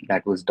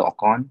 that was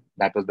DocOn.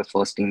 That was the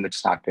first team which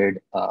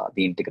started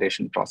the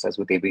integration process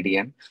with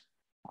ABDM.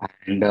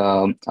 And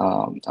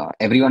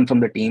everyone from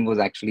the team was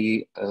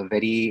actually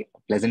very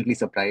pleasantly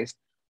surprised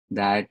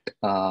that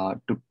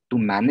to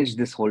manage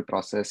this whole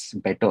process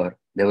better,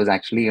 there was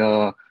actually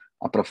a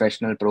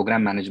professional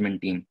program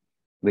management team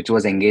which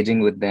was engaging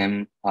with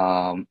them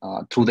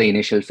through the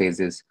initial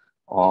phases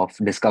of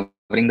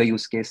discovering the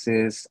use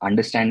cases,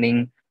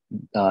 understanding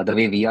the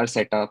way we are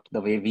set up,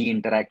 the way we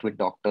interact with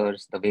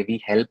doctors, the way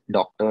we help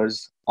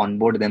doctors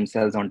onboard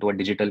themselves onto a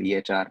digital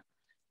EHR.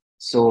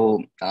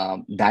 So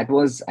that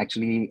was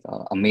actually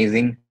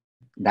amazing.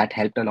 That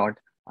helped a lot.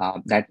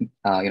 That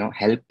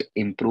helped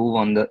improve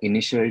on the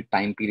initial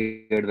time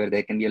period where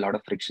there can be a lot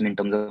of friction in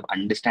terms of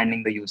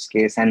understanding the use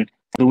case and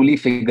truly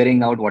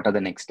figuring out what are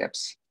the next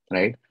steps,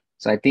 right?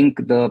 So I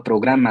think the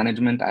program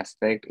management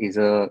aspect is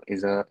a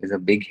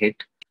big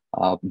hit.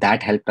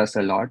 That helped us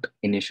a lot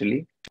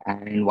initially.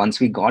 And once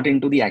we got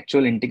into the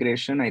actual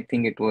integration, I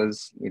think it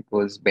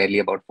was barely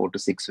about 4 to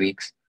 6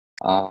 weeks.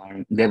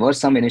 There were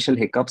some initial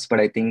hiccups, but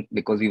I think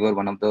because we were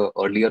one of the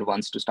earlier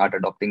ones to start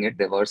adopting it,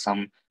 there were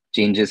some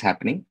changes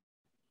happening.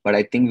 But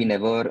I think we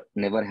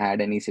never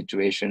had any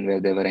situation where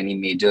there were any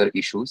major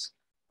issues.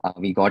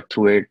 We got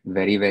through it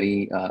very,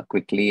 very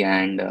quickly,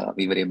 and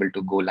we were able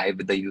to go live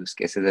with the use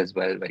cases as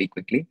well very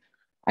quickly.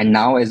 And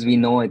now, as we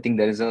know, I think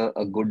there is a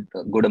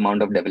good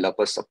amount of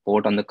developer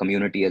support on the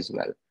community as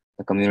well.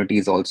 The community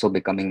is also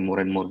becoming more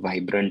and more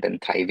vibrant and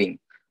thriving.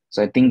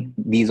 So I think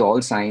these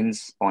all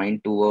signs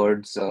point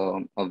towards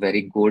a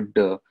very good,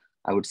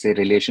 I would say,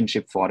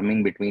 relationship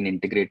forming between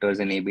integrators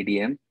and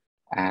ABDM.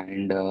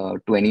 And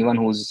to anyone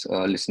who's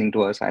listening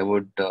to us, I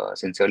would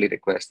sincerely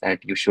request that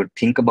you should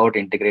think about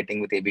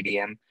integrating with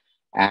ABDM.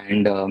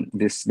 And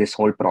this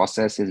whole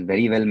process is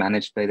very well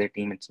managed by the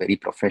team. It's very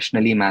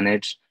professionally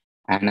managed,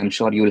 and I'm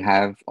sure you'll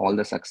have all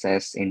the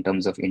success in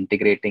terms of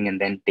integrating and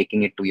then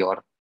taking it to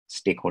your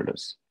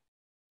stakeholders.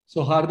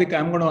 So Hardik,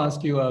 I'm going to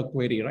ask you a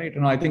query, right?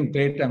 I think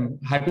great. I'm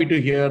happy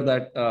to hear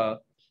that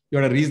you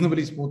had a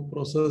reasonably smooth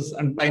process,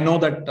 and I know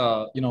that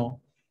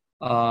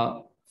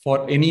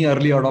for any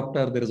early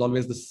adopter, there is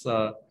always this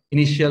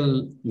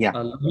initial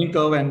learning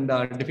curve and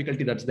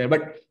difficulty that's there.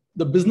 But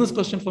the business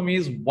question for me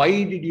is,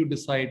 why did you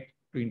decide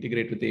to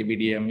integrate with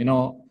ABDM?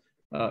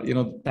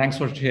 Thanks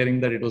for sharing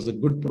that it was a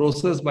good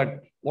process,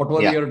 but what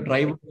was your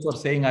drive for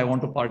saying, I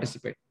want to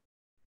participate?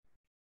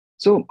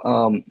 So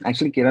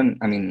actually, Kiran,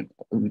 I mean,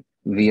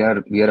 we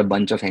are a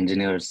bunch of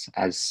engineers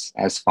as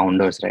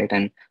founders, right?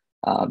 And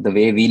the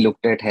way we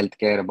looked at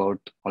healthcare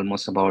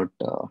almost about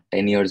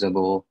 10 years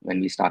ago,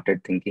 when we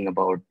started thinking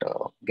about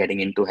getting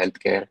into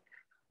healthcare,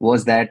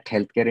 was that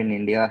healthcare in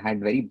India had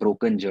very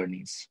broken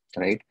journeys,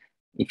 right?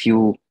 If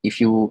you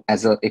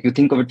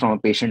think of it from a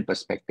patient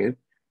perspective,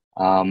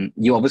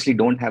 you obviously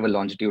don't have a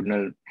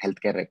longitudinal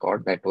healthcare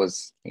record. That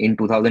was in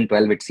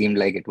 2012. It seemed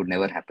like it would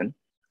never happen.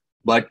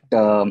 But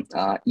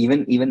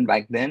even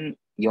back then,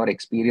 your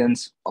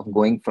experience of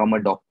going from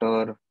a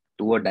doctor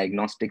to a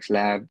diagnostics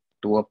lab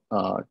to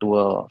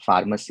a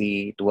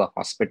pharmacy to a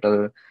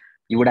hospital,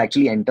 you would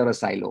actually enter a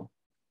silo.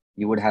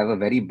 You would have a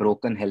very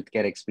broken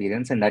healthcare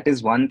experience, and that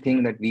is one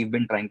thing that we've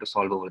been trying to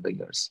solve over the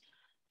years.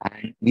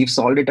 And we've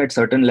solved it at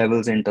certain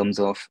levels in terms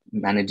of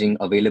managing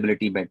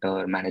availability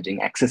better,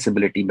 managing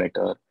accessibility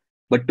better.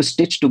 But to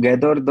stitch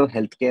together the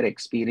healthcare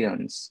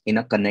experience in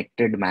a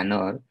connected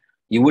manner,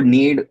 you would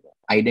need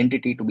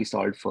identity to be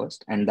solved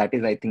first. And that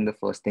is, I think, the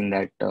first thing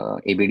that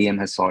ABDM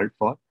has solved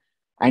for.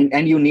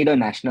 And you need a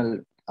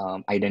national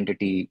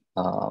identity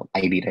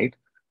ID, right?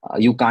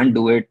 You can't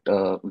do it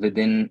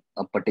within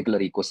a particular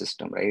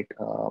ecosystem, right?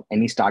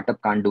 Any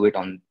startup can't do it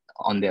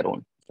on their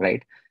own,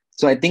 right?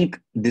 So I think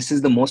this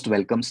is the most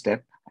welcome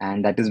step.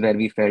 And that is where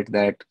we felt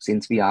that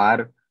since we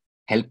are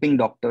helping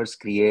doctors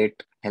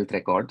create health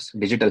records,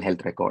 digital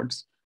health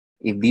records,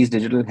 if these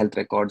digital health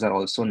records are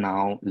also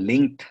now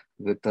linked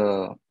with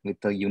a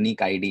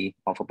unique ID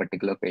of a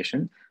particular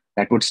patient,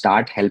 that would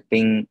start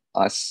helping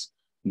us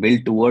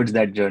build towards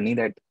that journey,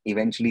 that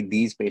eventually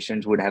these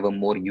patients would have a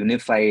more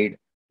unified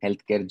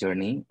healthcare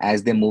journey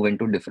as they move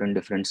into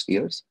different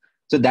spheres.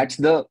 So that's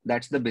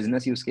the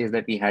business use case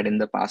that we had in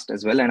the past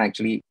as well. And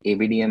actually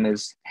ABDM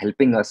is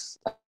helping us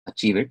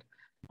achieve it.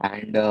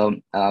 And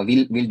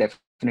we'll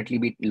definitely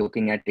be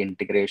looking at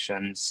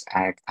integrations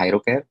at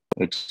ThyroCare,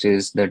 which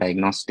is the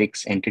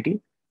diagnostics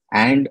entity,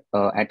 and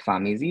at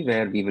Pharmacy,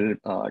 where we will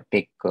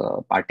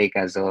partake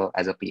as a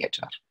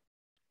PHR.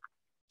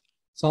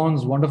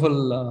 Sounds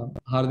wonderful,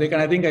 Hardik.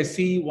 And I think I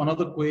see one of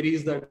the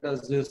queries that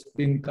has just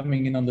been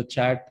coming in on the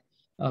chat,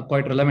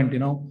 quite relevant.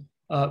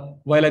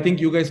 While I think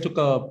you guys took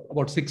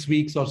about 6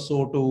 weeks or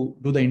so to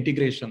do the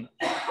integration,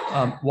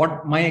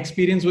 what my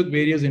experience with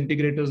various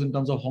integrators in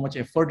terms of how much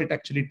effort it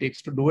actually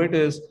takes to do it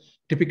is,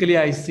 typically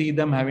I see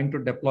them having to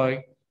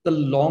deploy. The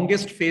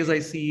longest phase I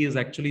see is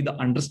actually the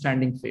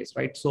understanding phase,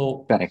 right?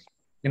 So, Correct.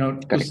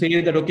 To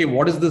say that, okay,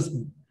 what is this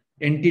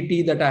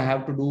entity that I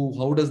have to do?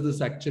 How does this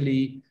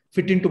actually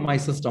fit into my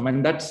system?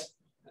 And that's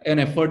an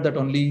effort that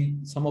only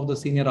some of the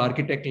senior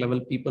architect level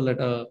people at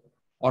a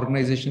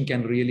organization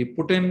can really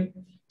put in.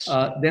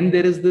 Then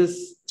there is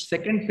this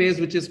second phase,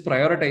 which is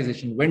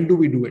prioritization. When do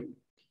we do it?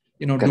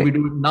 Do we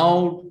do it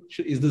now?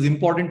 Is this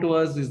important to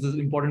us? Is this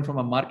important from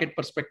a market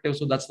perspective?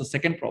 So that's the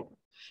second problem.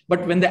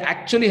 But when they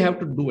actually have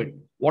to do it,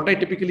 what I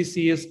typically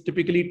see is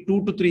typically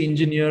 2 to 3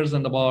 engineers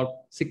and about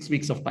 6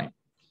 weeks of time,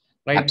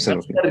 right?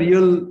 Absolutely. That's the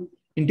real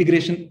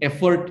integration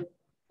effort,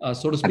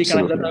 so to speak.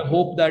 Absolutely. And I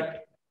hope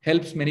that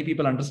helps many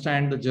people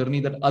understand the journey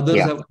that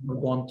others have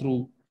gone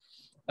through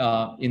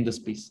in this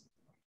piece.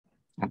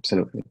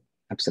 Absolutely.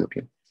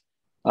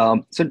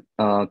 So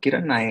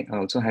Kiran, I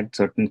also had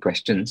certain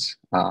questions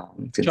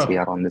since we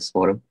are on this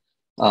forum.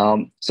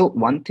 So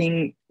one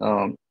thing,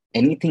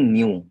 anything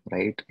new,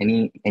 right?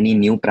 Any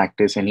new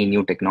practice, any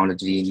new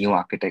technology, new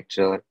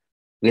architecture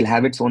will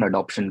have its own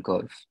adoption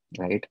curve,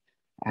 right?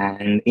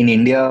 And in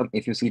India,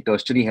 if you see,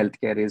 tertiary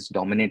healthcare is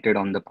dominated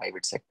on the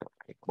private sector,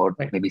 right?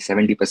 About maybe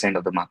 70%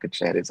 of the market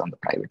share is on the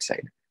private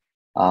side.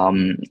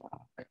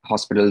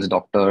 Hospitals,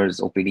 doctors,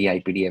 OPD,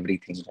 IPD,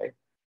 everything,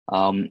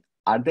 right?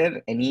 Are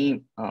there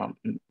any,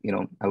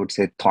 I would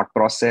say, thought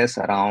process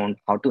around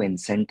how to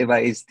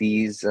incentivize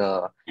these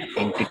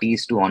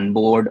entities to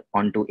onboard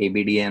onto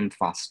ABDM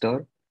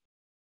faster?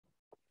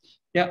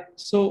 Yeah,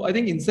 so I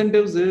think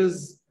incentives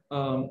is,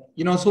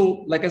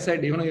 so like I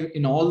said,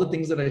 in all the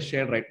things that I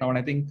shared right now, and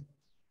I think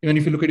even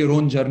if you look at your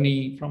own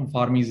journey from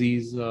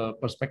Pharmacy's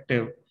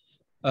perspective,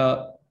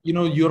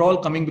 you're all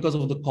coming because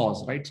of the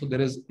cause, right? So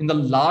there is, in the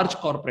large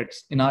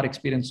corporates, in our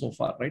experience so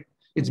far, right?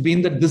 It's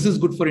been that this is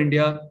good for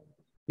India.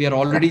 We are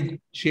already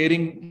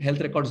sharing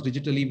health records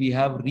digitally. We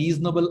have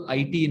reasonable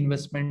IT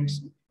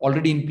investments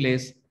already in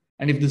place.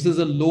 And if this is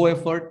a low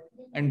effort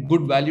and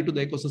good value to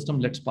the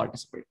ecosystem, let's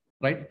participate,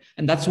 right?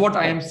 And that's what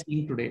I am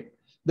seeing today.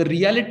 The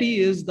reality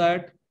is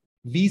that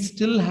we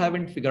still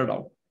haven't figured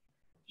out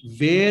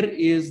where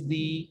is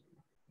the,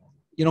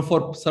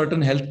 for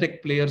certain health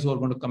tech players who are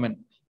going to come in,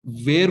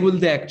 where will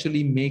they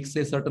actually make,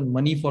 say, certain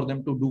money for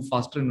them to do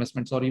faster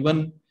investments, or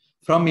even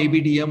from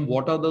ABDM,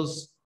 what are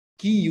those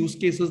key use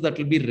cases that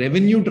will be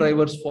revenue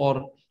drivers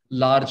for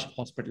large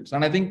hospitals?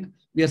 And I think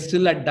we are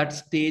still at that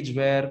stage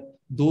where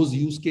those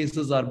use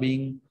cases are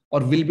being or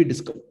will be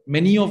discovered.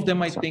 Many of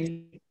them, I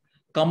think,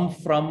 come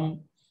from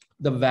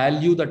the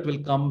value that will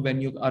come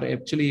when you are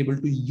actually able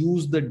to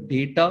use the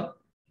data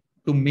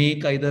to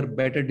make either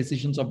better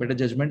decisions or better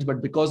judgments.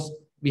 But because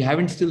we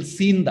haven't still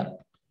seen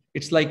that,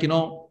 it's like,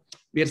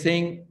 we are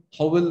saying,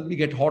 how will we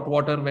get hot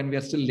water when we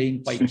are still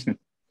laying pipes?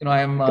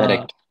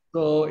 Correct.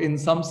 So in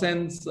some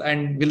sense,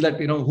 and will that,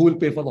 who will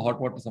pay for the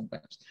hot water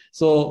sometimes?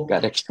 So,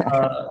 correct.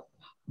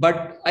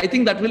 But I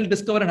think that will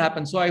discover and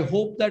happen. So I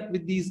hope that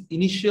with these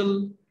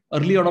initial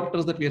early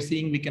adopters that we are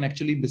seeing, we can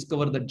actually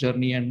discover that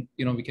journey and,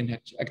 we can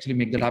actually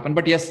make that happen.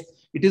 But yes,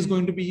 it is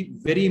going to be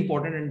very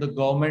important, and the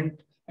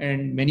government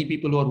and many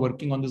people who are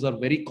working on this are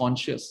very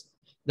conscious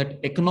that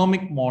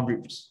economic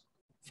models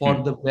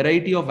for the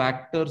variety of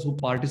actors who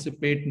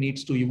participate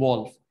needs to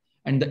evolve,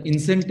 and the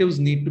incentives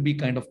need to be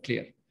kind of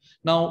clear.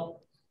 Now,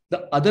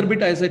 the other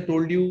bit, as I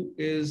told you,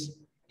 is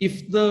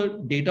if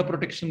the data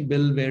protection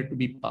bill were to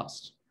be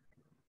passed,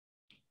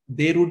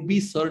 there would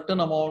be certain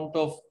amount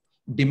of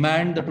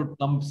demand that would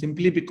come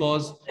simply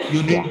because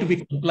you need to be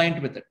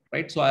compliant with it,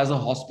 right? So as a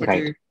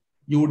hospital,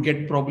 you would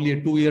get probably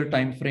a 2-year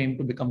time frame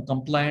to become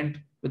compliant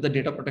with the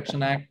Data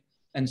Protection Act.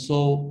 And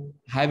so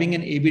having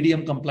an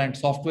ABDM compliant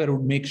software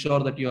would make sure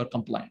that you are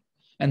compliant.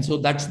 And so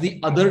that's the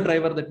other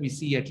driver that we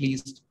see, at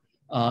least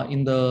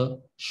in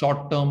the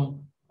short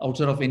term,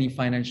 outside of any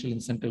financial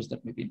incentives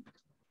that may be.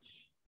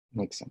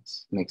 Makes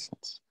sense.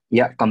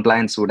 Yeah,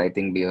 compliance would, I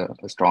think, be a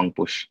strong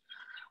push.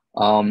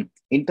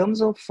 In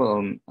terms of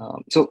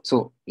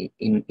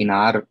in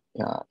our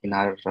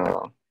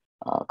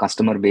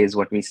customer base,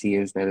 what we see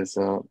is there's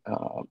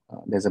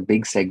a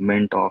big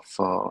segment of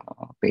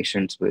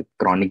patients with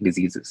chronic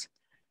diseases,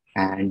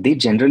 and they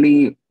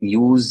generally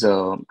use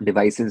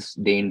devices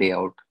day in, day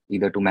out,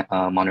 either to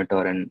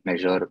monitor and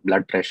measure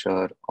blood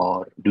pressure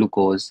or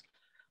glucose.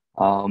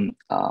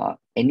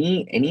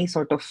 Any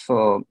sort of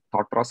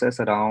thought process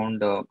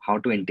around how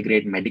to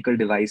integrate medical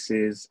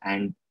devices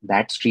and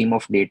that stream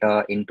of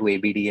data into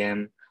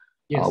ABDM?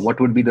 Yes. What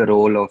would be the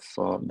role of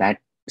that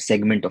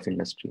segment of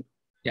industry?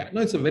 Yeah,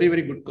 no, it's a very,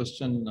 very good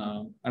question.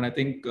 And I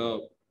think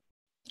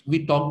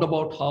we talked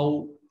about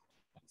how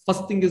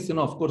first thing is,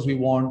 of course, we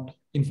want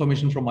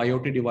information from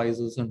IoT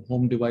devices and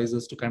home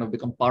devices to kind of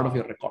become part of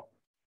your record,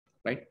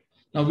 right?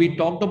 Now, we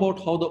talked about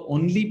how the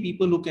only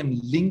people who can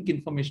link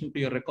information to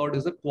your record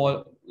is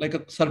like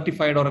a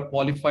certified or a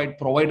qualified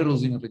provider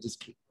who's in a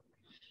registry.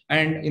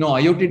 And,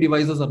 IoT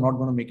devices are not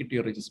going to make it to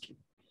your registry.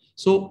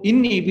 So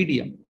in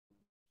ABDM,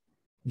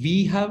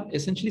 we have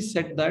essentially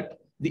said that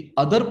the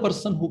other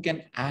person who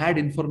can add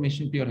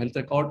information to your health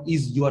record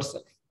is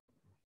yourself.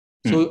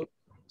 So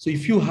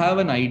if you have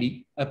an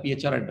ID, a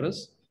PHR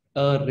address,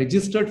 a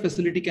registered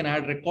facility can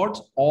add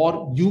records,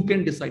 or you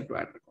can decide to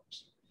add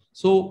records.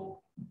 So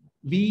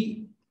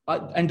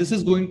and this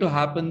is going to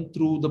happen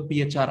through the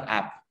PHR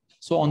app.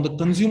 So on the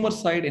consumer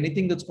side,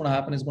 anything that's going to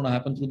happen is going to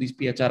happen through these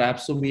PHR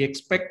apps. So we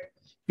expect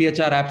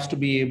PHR apps to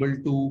be able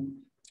to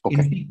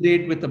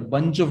integrate with a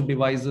bunch of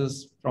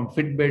devices, from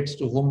Fitbits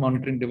to home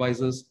monitoring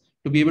devices,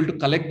 to be able to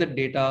collect the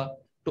data,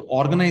 to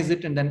organize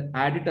it, and then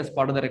add it as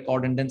part of the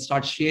record, and then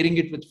start sharing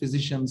it with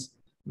physicians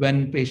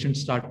when patients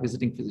start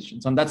visiting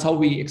physicians. And that's how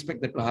we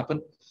expect that to happen.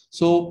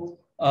 So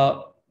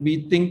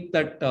we think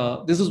that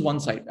this is one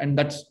side, and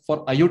that's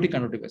for IoT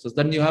kind of devices.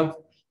 Then you have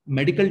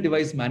medical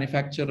device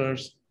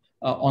manufacturers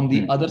on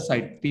the other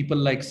side, people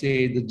like,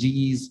 say, the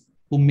GEs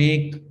who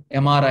make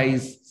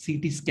MRIs,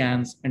 CT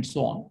scans, and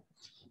so on.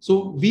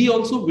 So we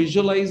also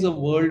visualize a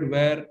world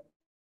where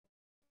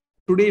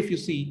today, if you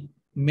see,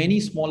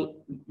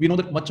 we know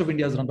that much of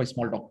India is run by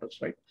small doctors,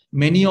 right?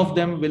 Many of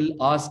them will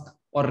ask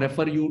or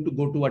refer you to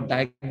go to a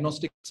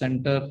diagnostic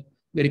center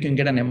where you can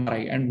get an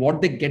MRI. And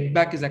what they get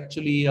back is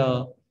actually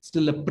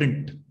still a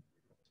print.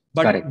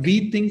 But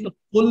we think the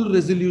full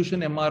resolution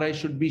MRI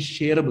should be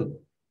shareable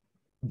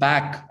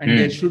back. And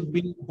there should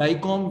be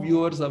DICOM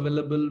viewers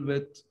available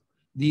with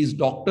these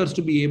doctors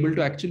to be able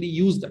to actually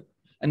use them.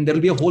 And there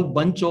will be a whole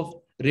bunch of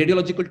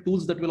radiological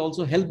tools that will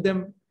also help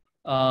them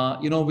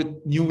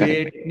with new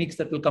AI techniques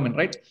that will come in,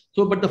 right?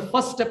 So, but the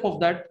first step of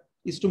that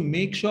is to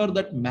make sure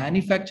that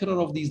manufacturer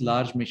of these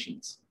large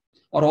machines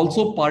are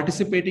also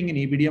participating in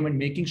ABDM and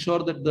making sure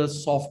that the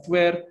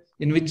software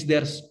in which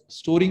they're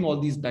storing all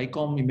these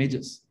DICOM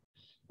images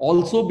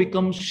also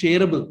becomes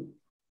shareable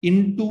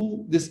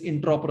into this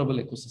interoperable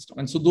ecosystem.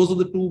 And so those are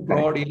the two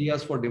broad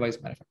areas for device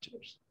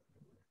manufacturers.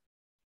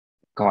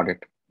 Got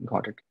it.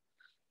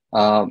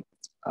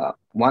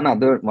 one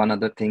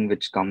other thing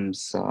which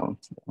comes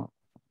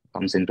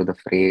into the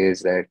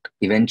phrase that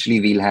eventually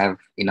we'll have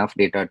enough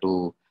data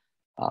to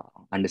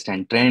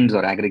understand trends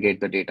or aggregate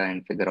the data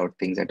and figure out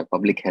things at a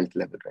public health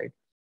level, right?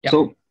 Yeah.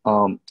 So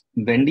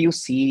when do you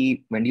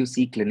see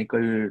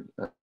clinical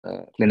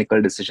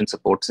decision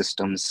support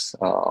systems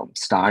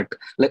start,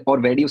 like, or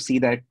where do you see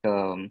that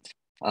the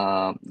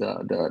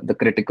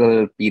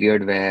critical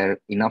period where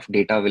enough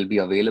data will be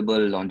available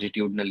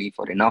longitudinally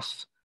for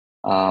enough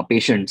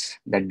patients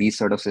that these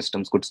sort of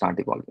systems could start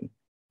evolving?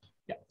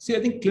 Yeah. See,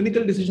 I think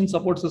clinical decision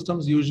support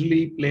systems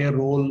usually play a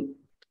role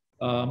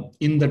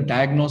in the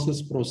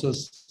diagnosis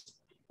process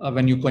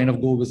when you kind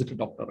of go visit a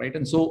doctor, right?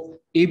 And so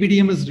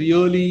ABDM is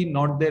really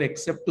not there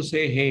except to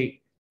say,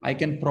 hey, I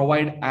can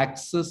provide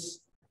access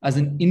as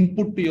an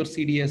input to your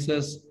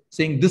CDSS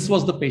saying this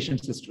was the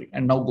patient's history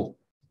and now go,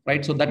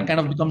 right? So that kind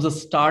of becomes a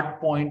start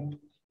point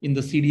in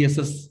the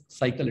CDSS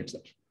cycle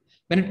itself.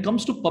 When it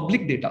comes to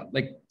public data,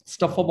 like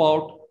stuff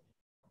about,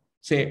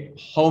 say,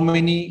 how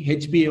many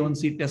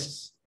HbA1c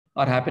tests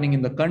are happening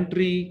in the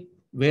country,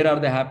 where are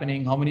they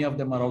happening, how many of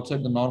them are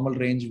outside the normal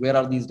range, where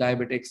are these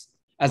diabetics,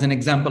 as an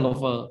example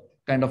of a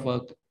kind of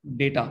a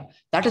data,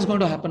 that is going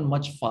to happen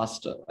much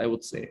faster, I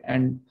would say.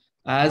 And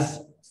as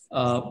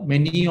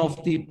many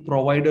of the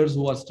providers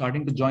who are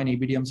starting to join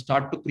ABDM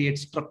start to create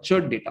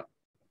structured data,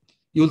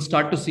 you'll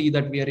start to see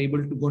that we are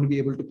going to be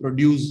able to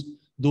produce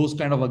those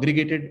kind of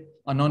aggregated,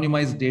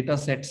 anonymized data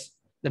sets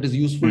that is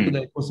useful to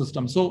the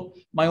ecosystem. So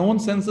my own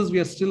sense is we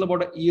are still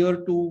about a year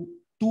to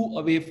two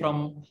away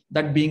from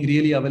that being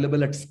really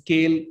available at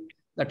scale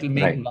that will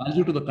make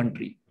value to the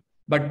country.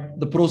 But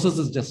the process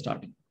is just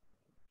starting.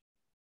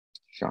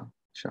 Sure.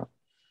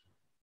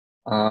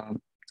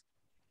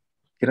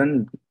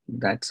 Kiran,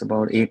 that's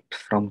about it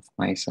from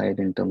my side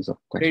in terms of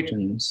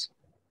questions.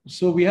 Great.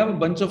 So we have a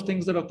bunch of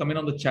things that are coming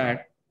on the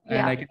chat,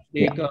 and I can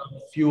take a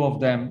few of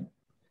them.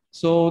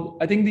 So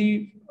I think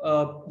the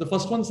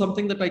first one,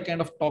 something that I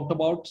kind of talked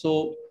about.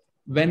 So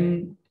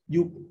when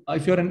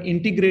if you're an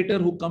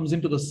integrator who comes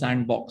into the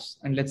sandbox,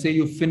 and let's say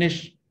you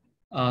finish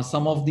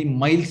some of the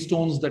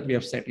milestones that we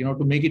have set,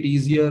 to make it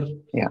easier,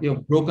 we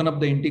have broken up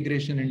the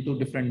integration into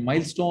different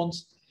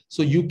milestones.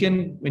 So you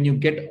can, when you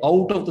get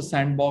out of the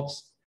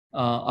sandbox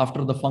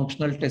after the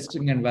functional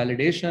testing and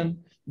validation,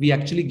 we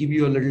actually give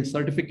you a little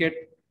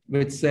certificate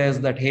which says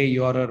that, hey,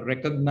 you are a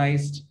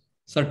recognized,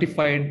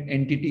 certified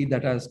entity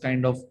that has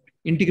kind of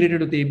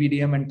integrated with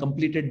ABDM and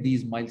completed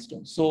these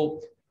milestones.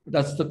 So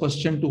that's the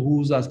question to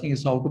who's asking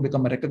is how to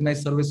become a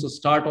recognized service. So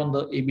start on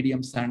the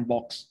ABDM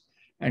sandbox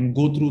and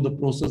go through the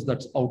process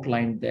that's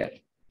outlined there.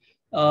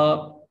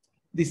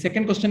 The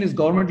second question is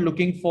government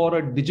looking for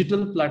a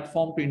digital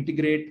platform to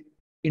integrate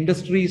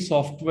industry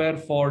software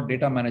for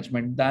data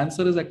management. The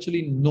answer is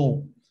actually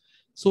no.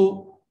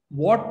 So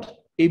what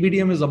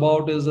ABDM is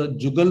about is a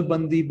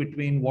jugalbandi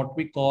between what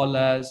we call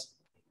as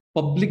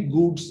public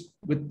goods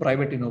with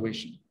private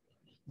innovation.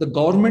 The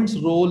government's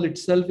role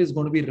itself is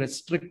going to be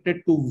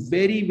restricted to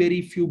very,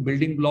 very few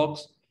building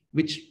blocks,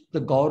 which the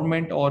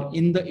government or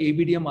in the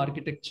ABDM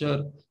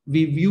architecture,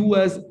 we view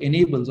as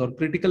enablers or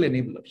critical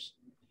enablers.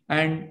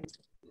 And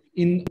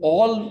in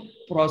all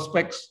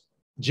prospects,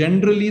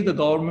 generally the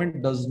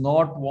government does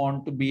not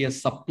want to be a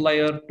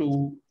supplier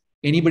to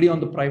anybody on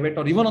the private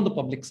or even on the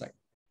public side.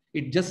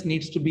 It just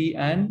needs to be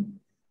an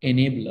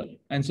enabler.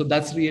 And so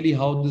that's really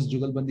how this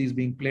jugalbandi is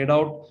being played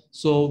out.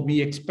 So we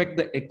expect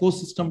the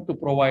ecosystem to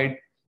provide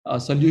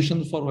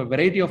solutions for a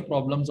variety of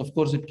problems. Of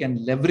course, it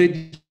can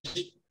leverage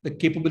the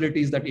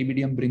capabilities that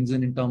ABDM brings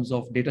in terms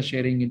of data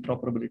sharing,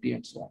 interoperability,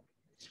 and so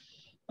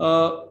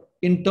on.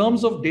 In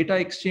terms of data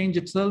exchange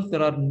itself,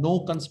 there are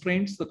no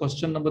constraints. The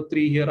question number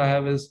 3 here I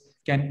have is,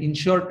 can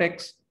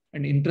insurtechs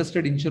and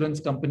interested insurance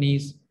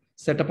companies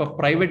set up a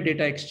private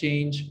data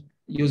exchange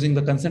using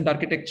the consent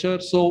architecture?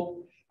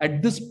 So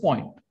at this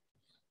point,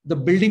 the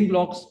building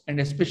blocks and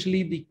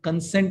especially the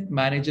consent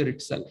manager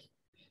itself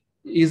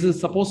is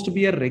supposed to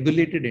be a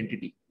regulated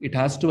entity. It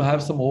has to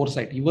have some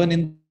oversight. Even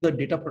in the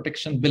data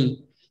protection bill,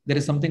 there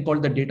is something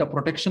called the Data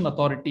Protection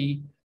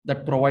Authority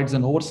that provides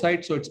an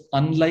oversight. So it's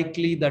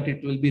unlikely that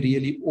it will be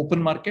really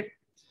open market.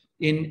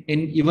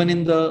 Even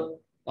in the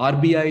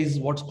RBI's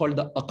what's called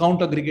the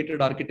account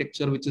aggregated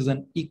architecture, which is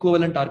an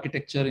equivalent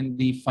architecture in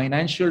the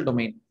financial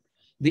domain,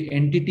 the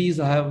entities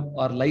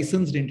are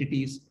licensed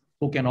entities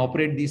who can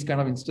operate these kind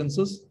of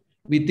instances.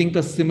 We think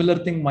a similar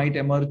thing might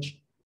emerge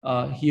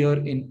here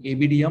in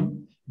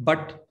ABDM,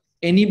 but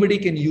anybody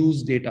can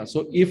use data.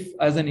 So if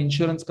as an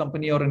insurance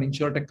company or an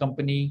insurtech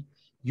company,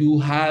 you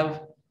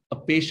have a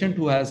patient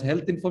who has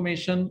health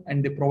information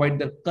and they provide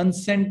their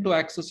consent to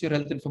access your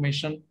health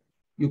information,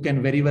 you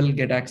can very well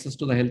get access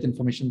to the health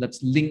information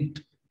that's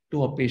linked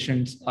to a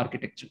patient's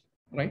architecture,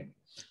 right?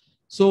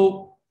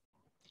 So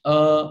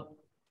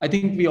I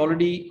think we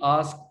already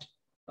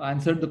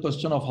answered the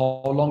question of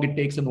how long it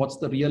takes and what's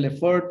the real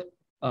effort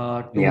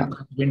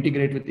to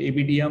integrate with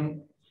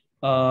ABDM.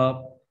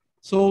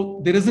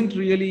 So there isn't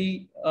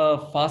really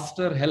a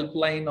faster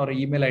helpline or an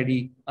email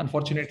ID.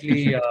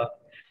 Unfortunately,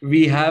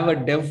 we have a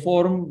dev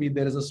forum.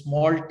 There is a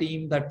small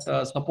team that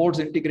supports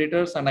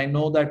integrators. And I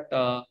know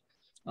that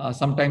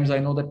sometimes I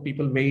know that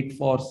people wait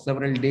for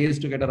several days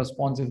to get a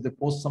response if they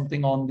post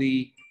something on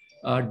the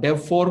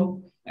dev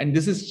forum. And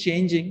this is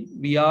changing.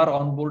 We are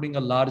onboarding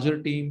a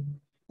larger team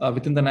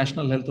within the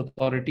National Health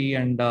Authority,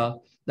 and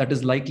that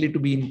is likely to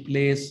be in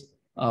place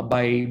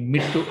by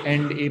mid to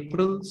end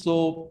April.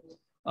 So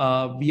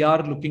we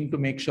are looking to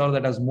make sure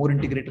that as more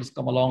integrators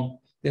come along,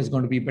 there's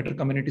going to be better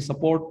community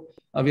support.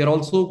 We are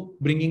also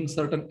bringing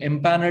certain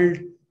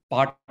empaneled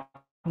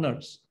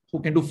partners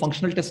who can do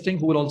functional testing,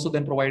 who will also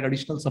then provide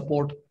additional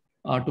support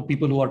to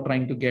people who are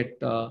trying to get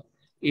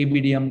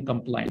ABDM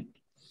compliant.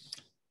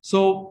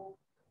 So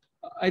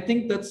I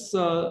think that's,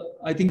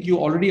 I think you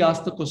already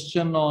asked the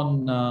question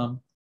on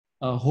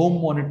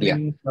home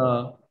monitoring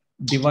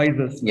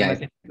devices. Yeah, I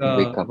think,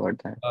 we covered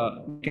that.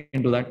 We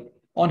can do that.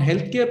 On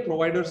healthcare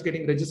providers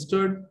getting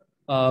registered,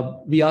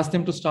 we asked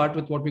them to start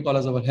with what we call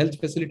as our health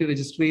facility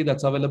registry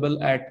that's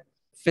available at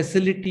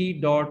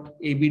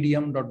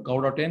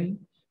facility.abdm.gov.in.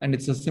 And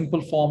it's a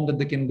simple form that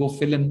they can go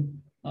fill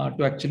in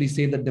to actually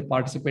say that they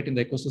participate in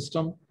the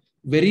ecosystem.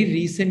 Very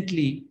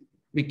recently,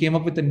 we came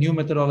up with a new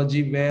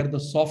methodology where the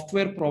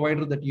software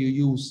provider that you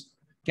use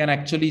can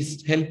actually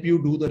help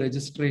you do the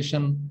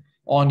registration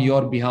on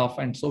your behalf.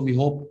 And so we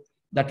hope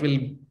that will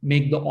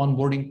make the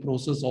onboarding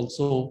process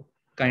also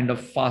kind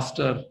of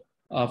faster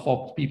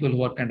for people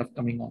who are kind of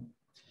coming on.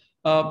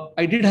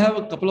 I did have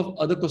a couple of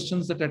other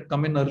questions that had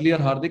come in earlier,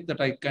 Hardik, that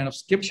I kind of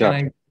skipped. Sure.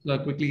 And I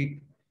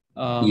quickly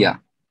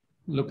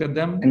look at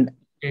them. And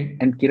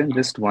Kiran,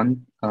 just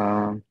one,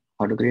 how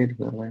to create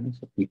awareness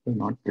of people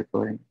not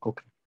preferring.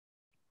 Okay.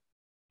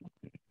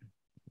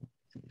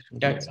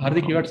 Yeah,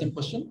 Hardik, you had some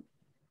question?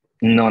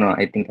 No,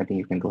 I think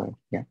you can go ahead.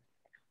 Yeah.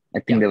 I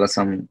think there were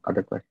some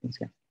other questions.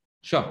 Yeah.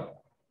 Sure.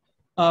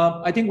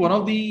 I think one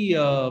of the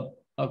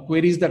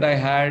queries that I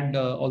had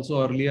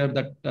also earlier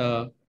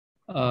that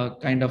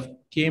kind of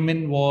came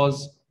in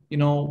was,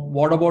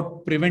 what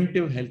about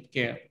preventive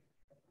healthcare?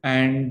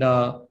 And,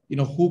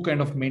 who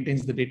kind of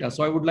maintains the data?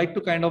 So I would like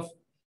to kind of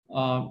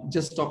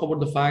just talk about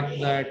the fact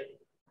that,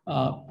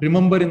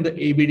 remember in the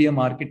ABDM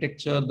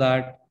architecture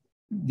that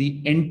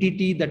the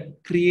entity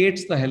that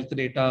creates the health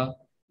data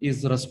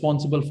is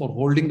responsible for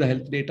holding the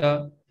health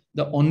data.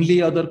 The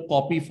only other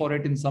copy for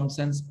it in some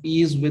sense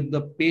is with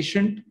the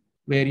patient,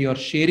 where you're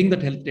sharing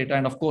that health data.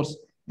 And of course,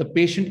 the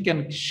patient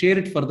can share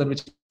it further,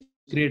 which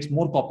creates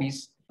more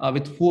copies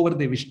with whoever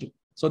they wish to.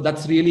 So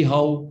that's really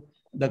how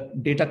the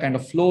data kind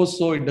of flows.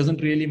 So it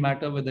doesn't really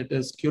matter whether it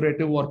is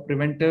curative or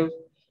preventive.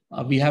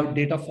 We have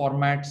data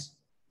formats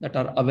that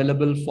are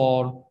available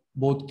for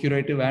both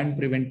curative and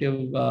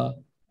preventive.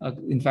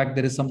 In fact,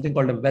 there is something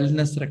called a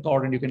wellness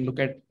record, and you can look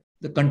at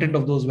the content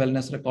of those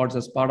wellness records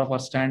as part of our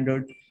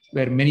standard,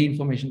 where many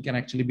information can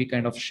actually be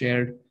kind of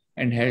shared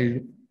and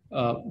held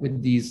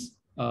with these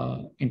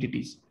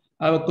entities.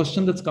 I have a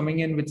question that's coming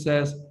in which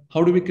says,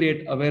 how do we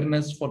create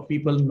awareness for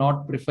people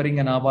not preferring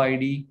an ABA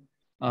ID?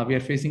 We are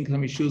facing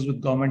some issues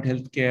with government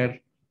healthcare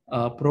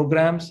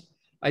programs.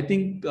 I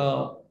think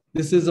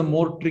this is a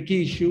more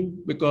tricky issue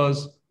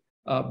because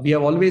we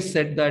have always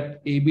said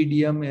that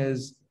ABDM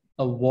is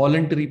a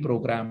voluntary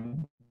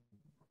program.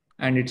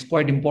 And it's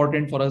quite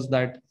important for us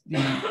that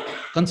the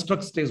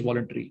construct stays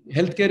voluntary.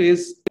 Healthcare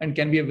is and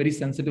can be a very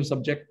sensitive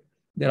subject.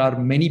 There are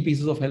many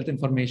pieces of health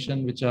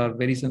information which are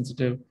very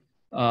sensitive.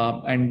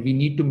 And we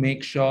need to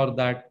make sure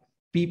that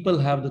people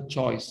have the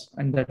choice,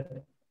 and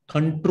that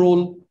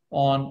control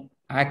on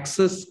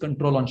access,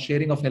 control on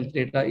sharing of health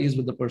data is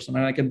with the person.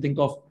 And I can think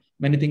of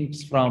many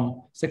things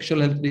from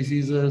sexual health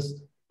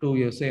diseases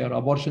to, say, our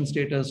abortion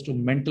status to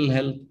mental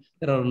health.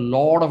 There are a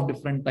lot of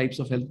different types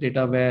of health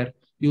data where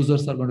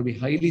users are going to be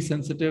highly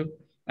sensitive,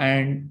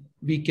 and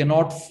we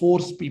cannot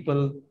force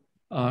people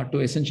to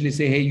essentially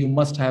say, hey, you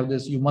must have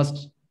this, you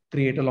must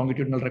create a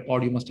longitudinal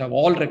record, you must have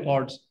all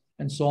records,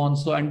 and so on.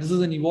 So, and this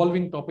is an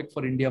evolving topic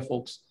for India,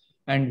 folks.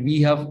 And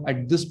we have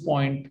at this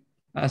point,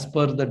 as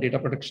per the data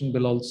protection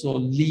bill, also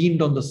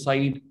leaned on the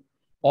side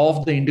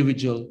of the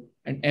individual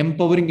and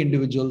empowering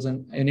individuals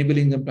and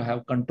enabling them to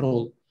have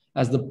control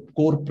as the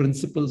core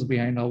principles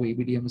behind how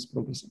ABDM is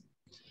progressing.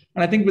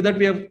 And I think with that,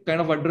 we have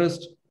kind of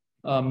addressed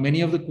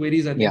many of the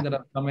queries I think that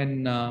have come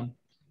in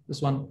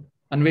this one.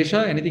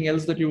 Anvesha, anything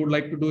else that you would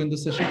like to do in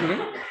this session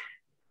today?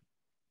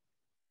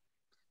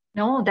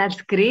 No, that's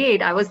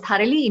great. I was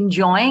thoroughly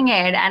enjoying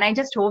it. And I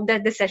just hope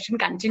that the session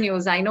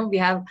continues. I know we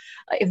have,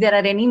 if there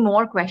are any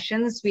more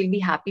questions, we'll be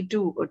happy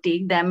to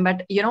take them.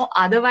 But,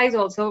 otherwise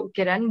also,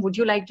 Kiran, would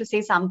you like to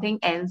say something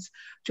else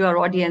to our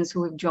audience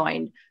who have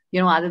joined?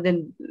 Other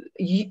than,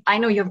 I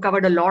know you've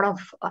covered a lot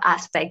of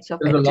aspects of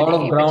it. There's a lot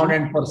of ground.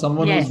 And for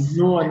someone who's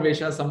new,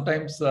 Anvesha,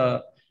 sometimes,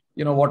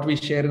 what we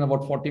share in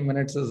about 40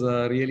 minutes is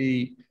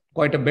really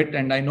quite a bit.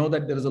 And I know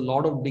that there is a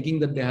lot of digging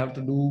that they have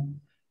to do.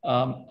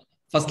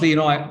 Firstly,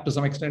 to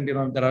some extent,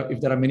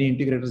 if there are many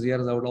integrators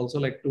here, I would also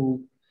like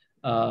to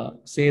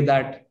say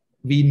that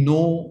we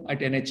know at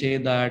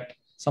NHA that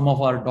some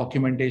of our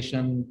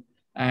documentation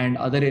and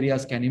other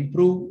areas can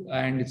improve.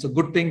 And it's a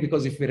good thing,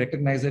 because if we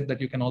recognize it,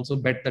 that you can also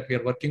bet that we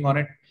are working on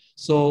it.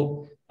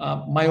 So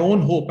my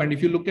own hope, and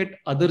if you look at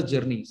other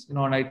journeys, and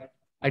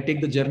I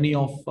take the journey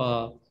of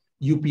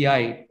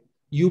UPI.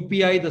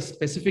 UPI, the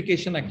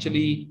specification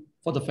actually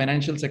for the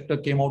financial sector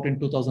came out in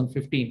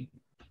 2015.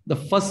 The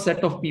first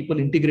set of people,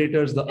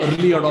 integrators, the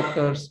early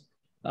adopters,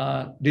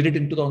 did it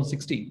in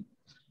 2016.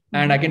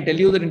 And I can tell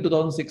you that in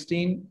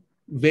 2016,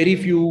 very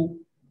few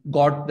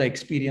got the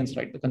experience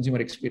right, the consumer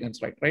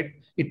experience right?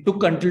 It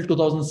took until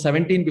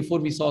 2017 before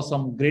we saw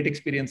some great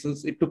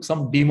experiences. It took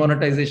some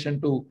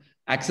demonetization to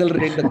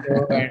accelerate the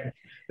curve and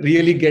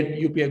really get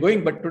UPI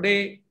going. But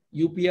today,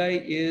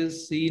 UPI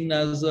is seen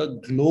as a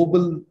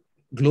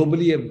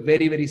globally a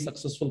very, very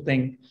successful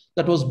thing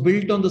that was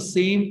built on the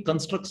same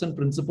constructs and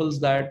principles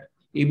that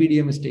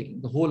ABDM is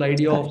taking. The whole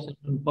idea of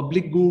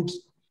public goods,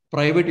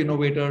 private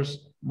innovators,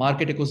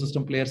 market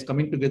ecosystem players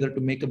coming together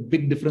to make a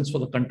big difference for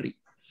the country.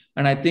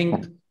 And I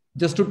think,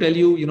 just to tell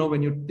you,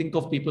 when you think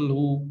of people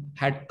who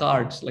had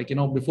cards, like,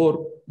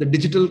 before the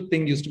digital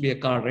thing used to be a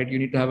card, right? You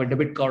need to have a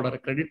debit card or a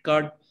credit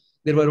card.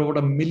 There were about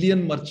 1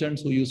 million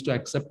merchants who used to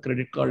accept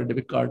credit card or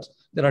debit cards.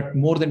 There are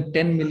more than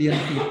 10 million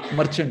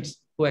merchants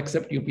who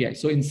accept UPI.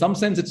 So in some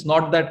sense, it's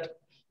not that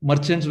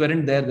merchants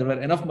weren't there. There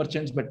were enough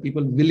merchants, but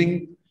people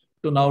willing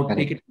to now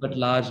take it to that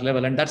large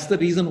level. And that's the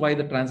reason why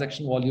the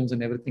transaction volumes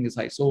and everything is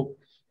high. So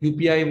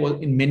UPI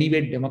was in many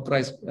ways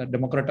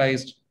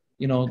democratized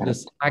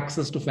this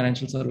access to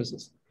financial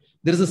services.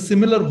 There is a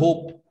similar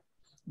hope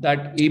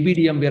that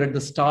ABDM, we are at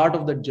the start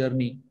of that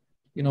journey.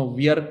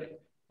 We are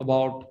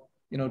about,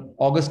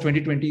 August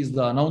 2020 is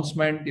the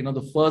announcement.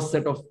 The first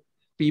set of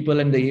people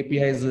and the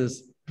APIs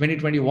is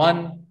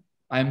 2021.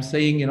 I'm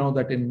saying,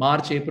 that in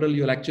March, April,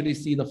 you'll actually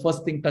see the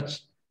first thing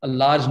touch a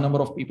large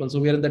number of people. So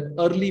we are in the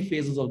early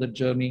phases of the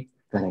journey.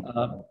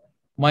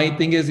 My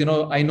thing is,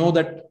 I know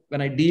that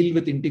when I deal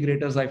with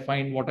integrators, I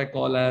find what I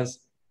call as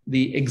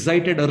the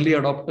excited early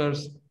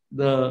adopters,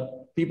 the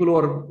people who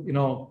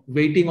are,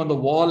 waiting on the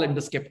wall, and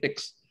the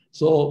skeptics.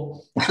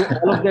 So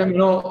all of them,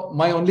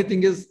 my only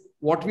thing is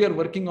what we are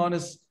working on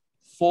is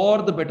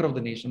for the better of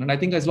the nation. And I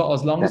think as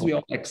long as we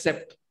all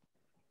accept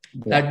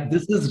that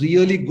this is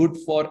really good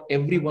for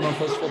every one of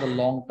us for the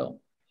long term.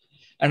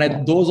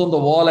 And those on the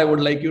wall, I would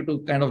like you to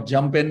kind of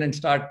jump in and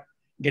start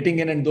getting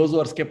in. And those who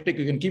are skeptic,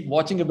 you can keep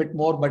watching a bit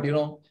more, but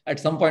at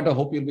some point, I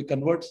hope you'll be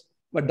converts.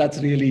 But that's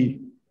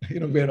really,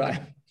 where I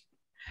am.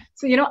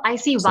 So, I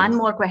see one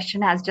more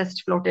question has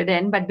just floated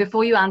in, but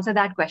before you answer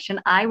that question,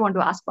 I want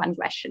to ask one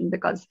question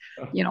because,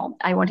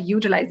 I want to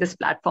utilize this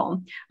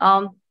platform.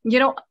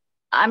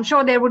 I'm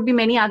sure there would be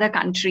many other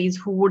countries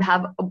who would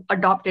have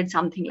adopted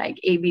something like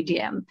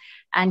ABDM.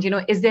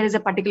 And, is there a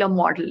particular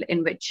model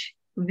in which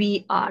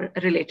we are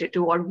related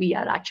to, or we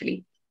are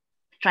actually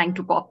trying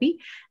to copy?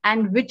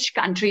 And which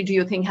country do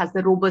you think has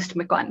the robust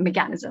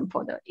mechanism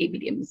for the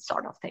ABDM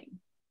sort of thing?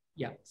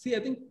 Yeah, see,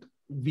 I think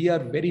we are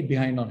very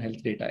behind on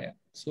health data. Yeah.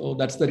 So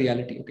that's the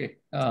reality. Okay.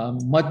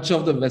 Much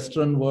of the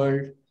Western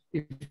world,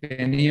 if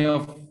any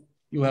of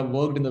you have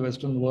worked in the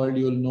Western world,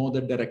 you will know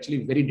that they're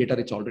actually very data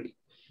rich already.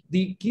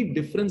 The key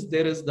difference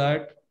there is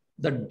that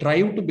the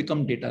drive to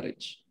become data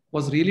rich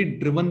was really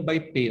driven by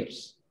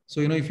payers. So,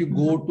 if you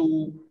go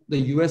to the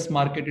US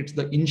market, it's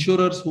the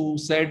insurers who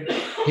said,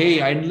 hey,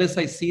 unless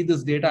I see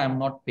this data, I'm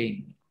not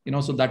paying.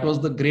 So that was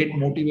the great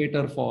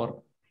motivator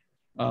for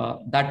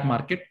that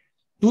market,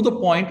 to the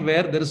point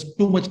where there is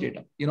too much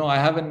data. I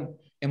have an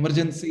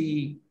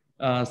emergency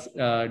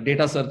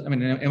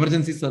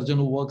emergency surgeon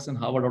who works in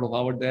Harvard, out of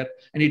Harvard there.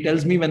 And he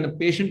tells me when the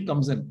patient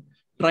comes in,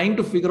 trying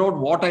to figure out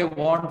what I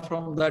want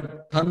from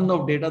that ton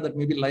of data that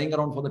may be lying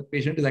around for that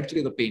patient is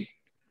actually the pain.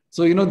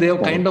 So, they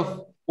have kind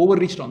of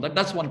overreached on that.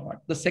 That's one part.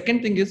 The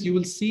second thing is you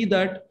will see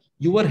that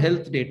your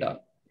health data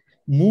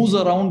moves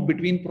around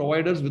between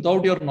providers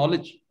without your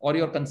knowledge or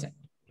your consent.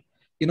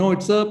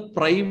 It's a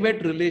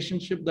private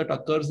relationship that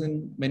occurs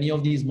in many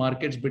of these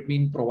markets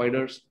between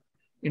providers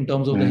in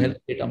terms of the health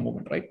data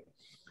movement, right?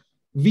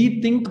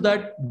 We think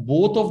that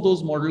both of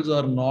those models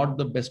are not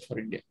the best for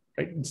India,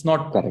 right? It's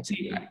not.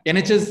 See,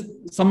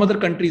 NHS, some other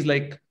countries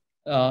like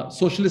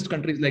socialist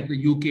countries like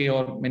the UK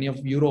or many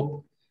of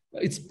Europe,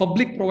 it's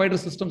public provider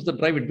systems that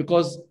drive it,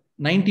 because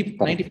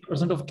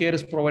 90% of care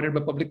is provided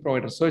by public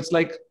providers. So it's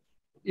like,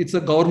 it's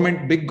a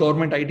big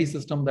government IT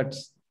system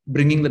that's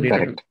bringing the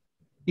data.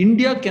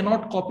 India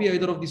cannot copy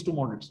either of these two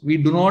models. We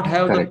do not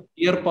have the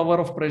peer power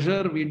of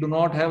pressure. We do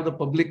not have the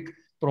public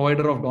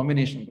provider of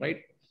domination,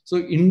 right? So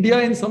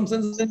India, in some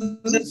sense,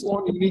 is its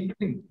own unique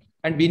thing.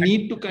 And we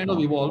need to kind of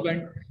evolve.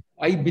 And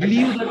I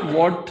believe that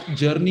what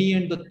journey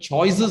and the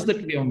choices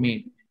that we have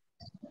made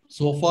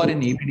so far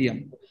in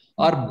ABDM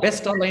are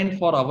best aligned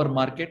for our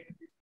market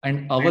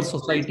and our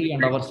society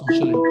and our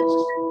social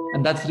interests.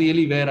 And that's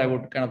really where I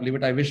would kind of leave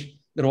it. I wish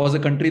there was a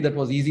country that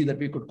was easy that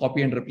we could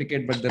copy and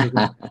replicate, but there is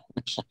not.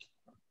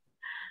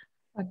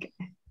 Okay.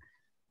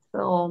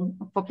 So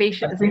for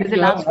patients, I think the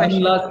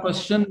last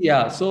question.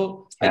 Yeah.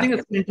 So I think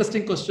it's an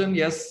interesting question.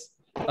 Yes.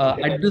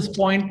 At this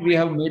point, we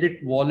have made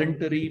it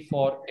voluntary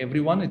for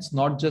everyone. It's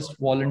not just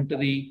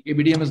voluntary.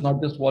 ABDM is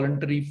not just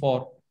voluntary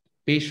for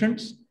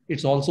patients.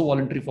 It's also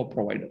voluntary for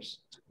providers.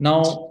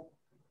 Now,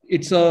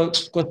 it's a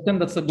question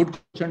that's a good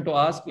question to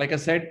ask. Like I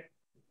said,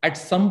 at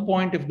some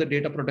point, if the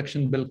data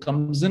protection bill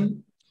comes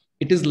in,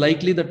 it is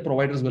likely that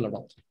providers will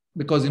adopt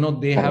because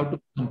they have to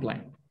be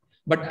compliant.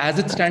 But as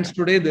it stands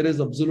today, there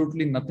is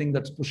absolutely nothing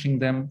that's pushing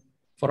them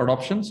for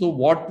adoption. So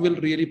what will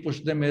really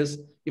push them is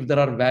if there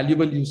are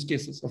valuable use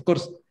cases. Of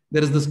course,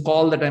 there is this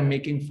call that I'm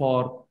making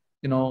for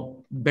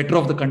better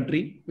of the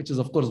country, which is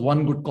of course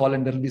one good call,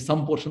 and there will be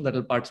some portion that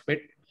will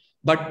participate.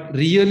 But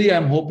really,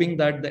 I'm hoping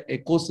that the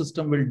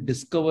ecosystem will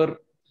discover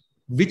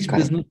which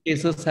business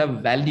cases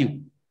have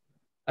value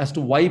as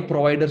to why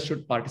providers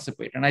should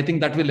participate. And I think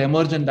that will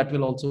emerge, and that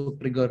will also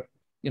trigger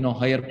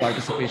higher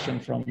participation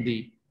from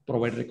the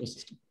provider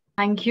ecosystem.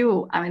 Thank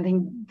you. I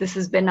think this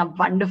has been a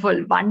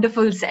wonderful,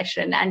 wonderful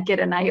session. And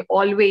Kiran, I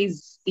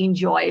always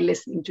enjoy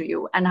listening to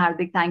you. And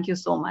Hardik, thank you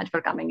so much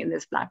for coming in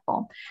this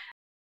platform.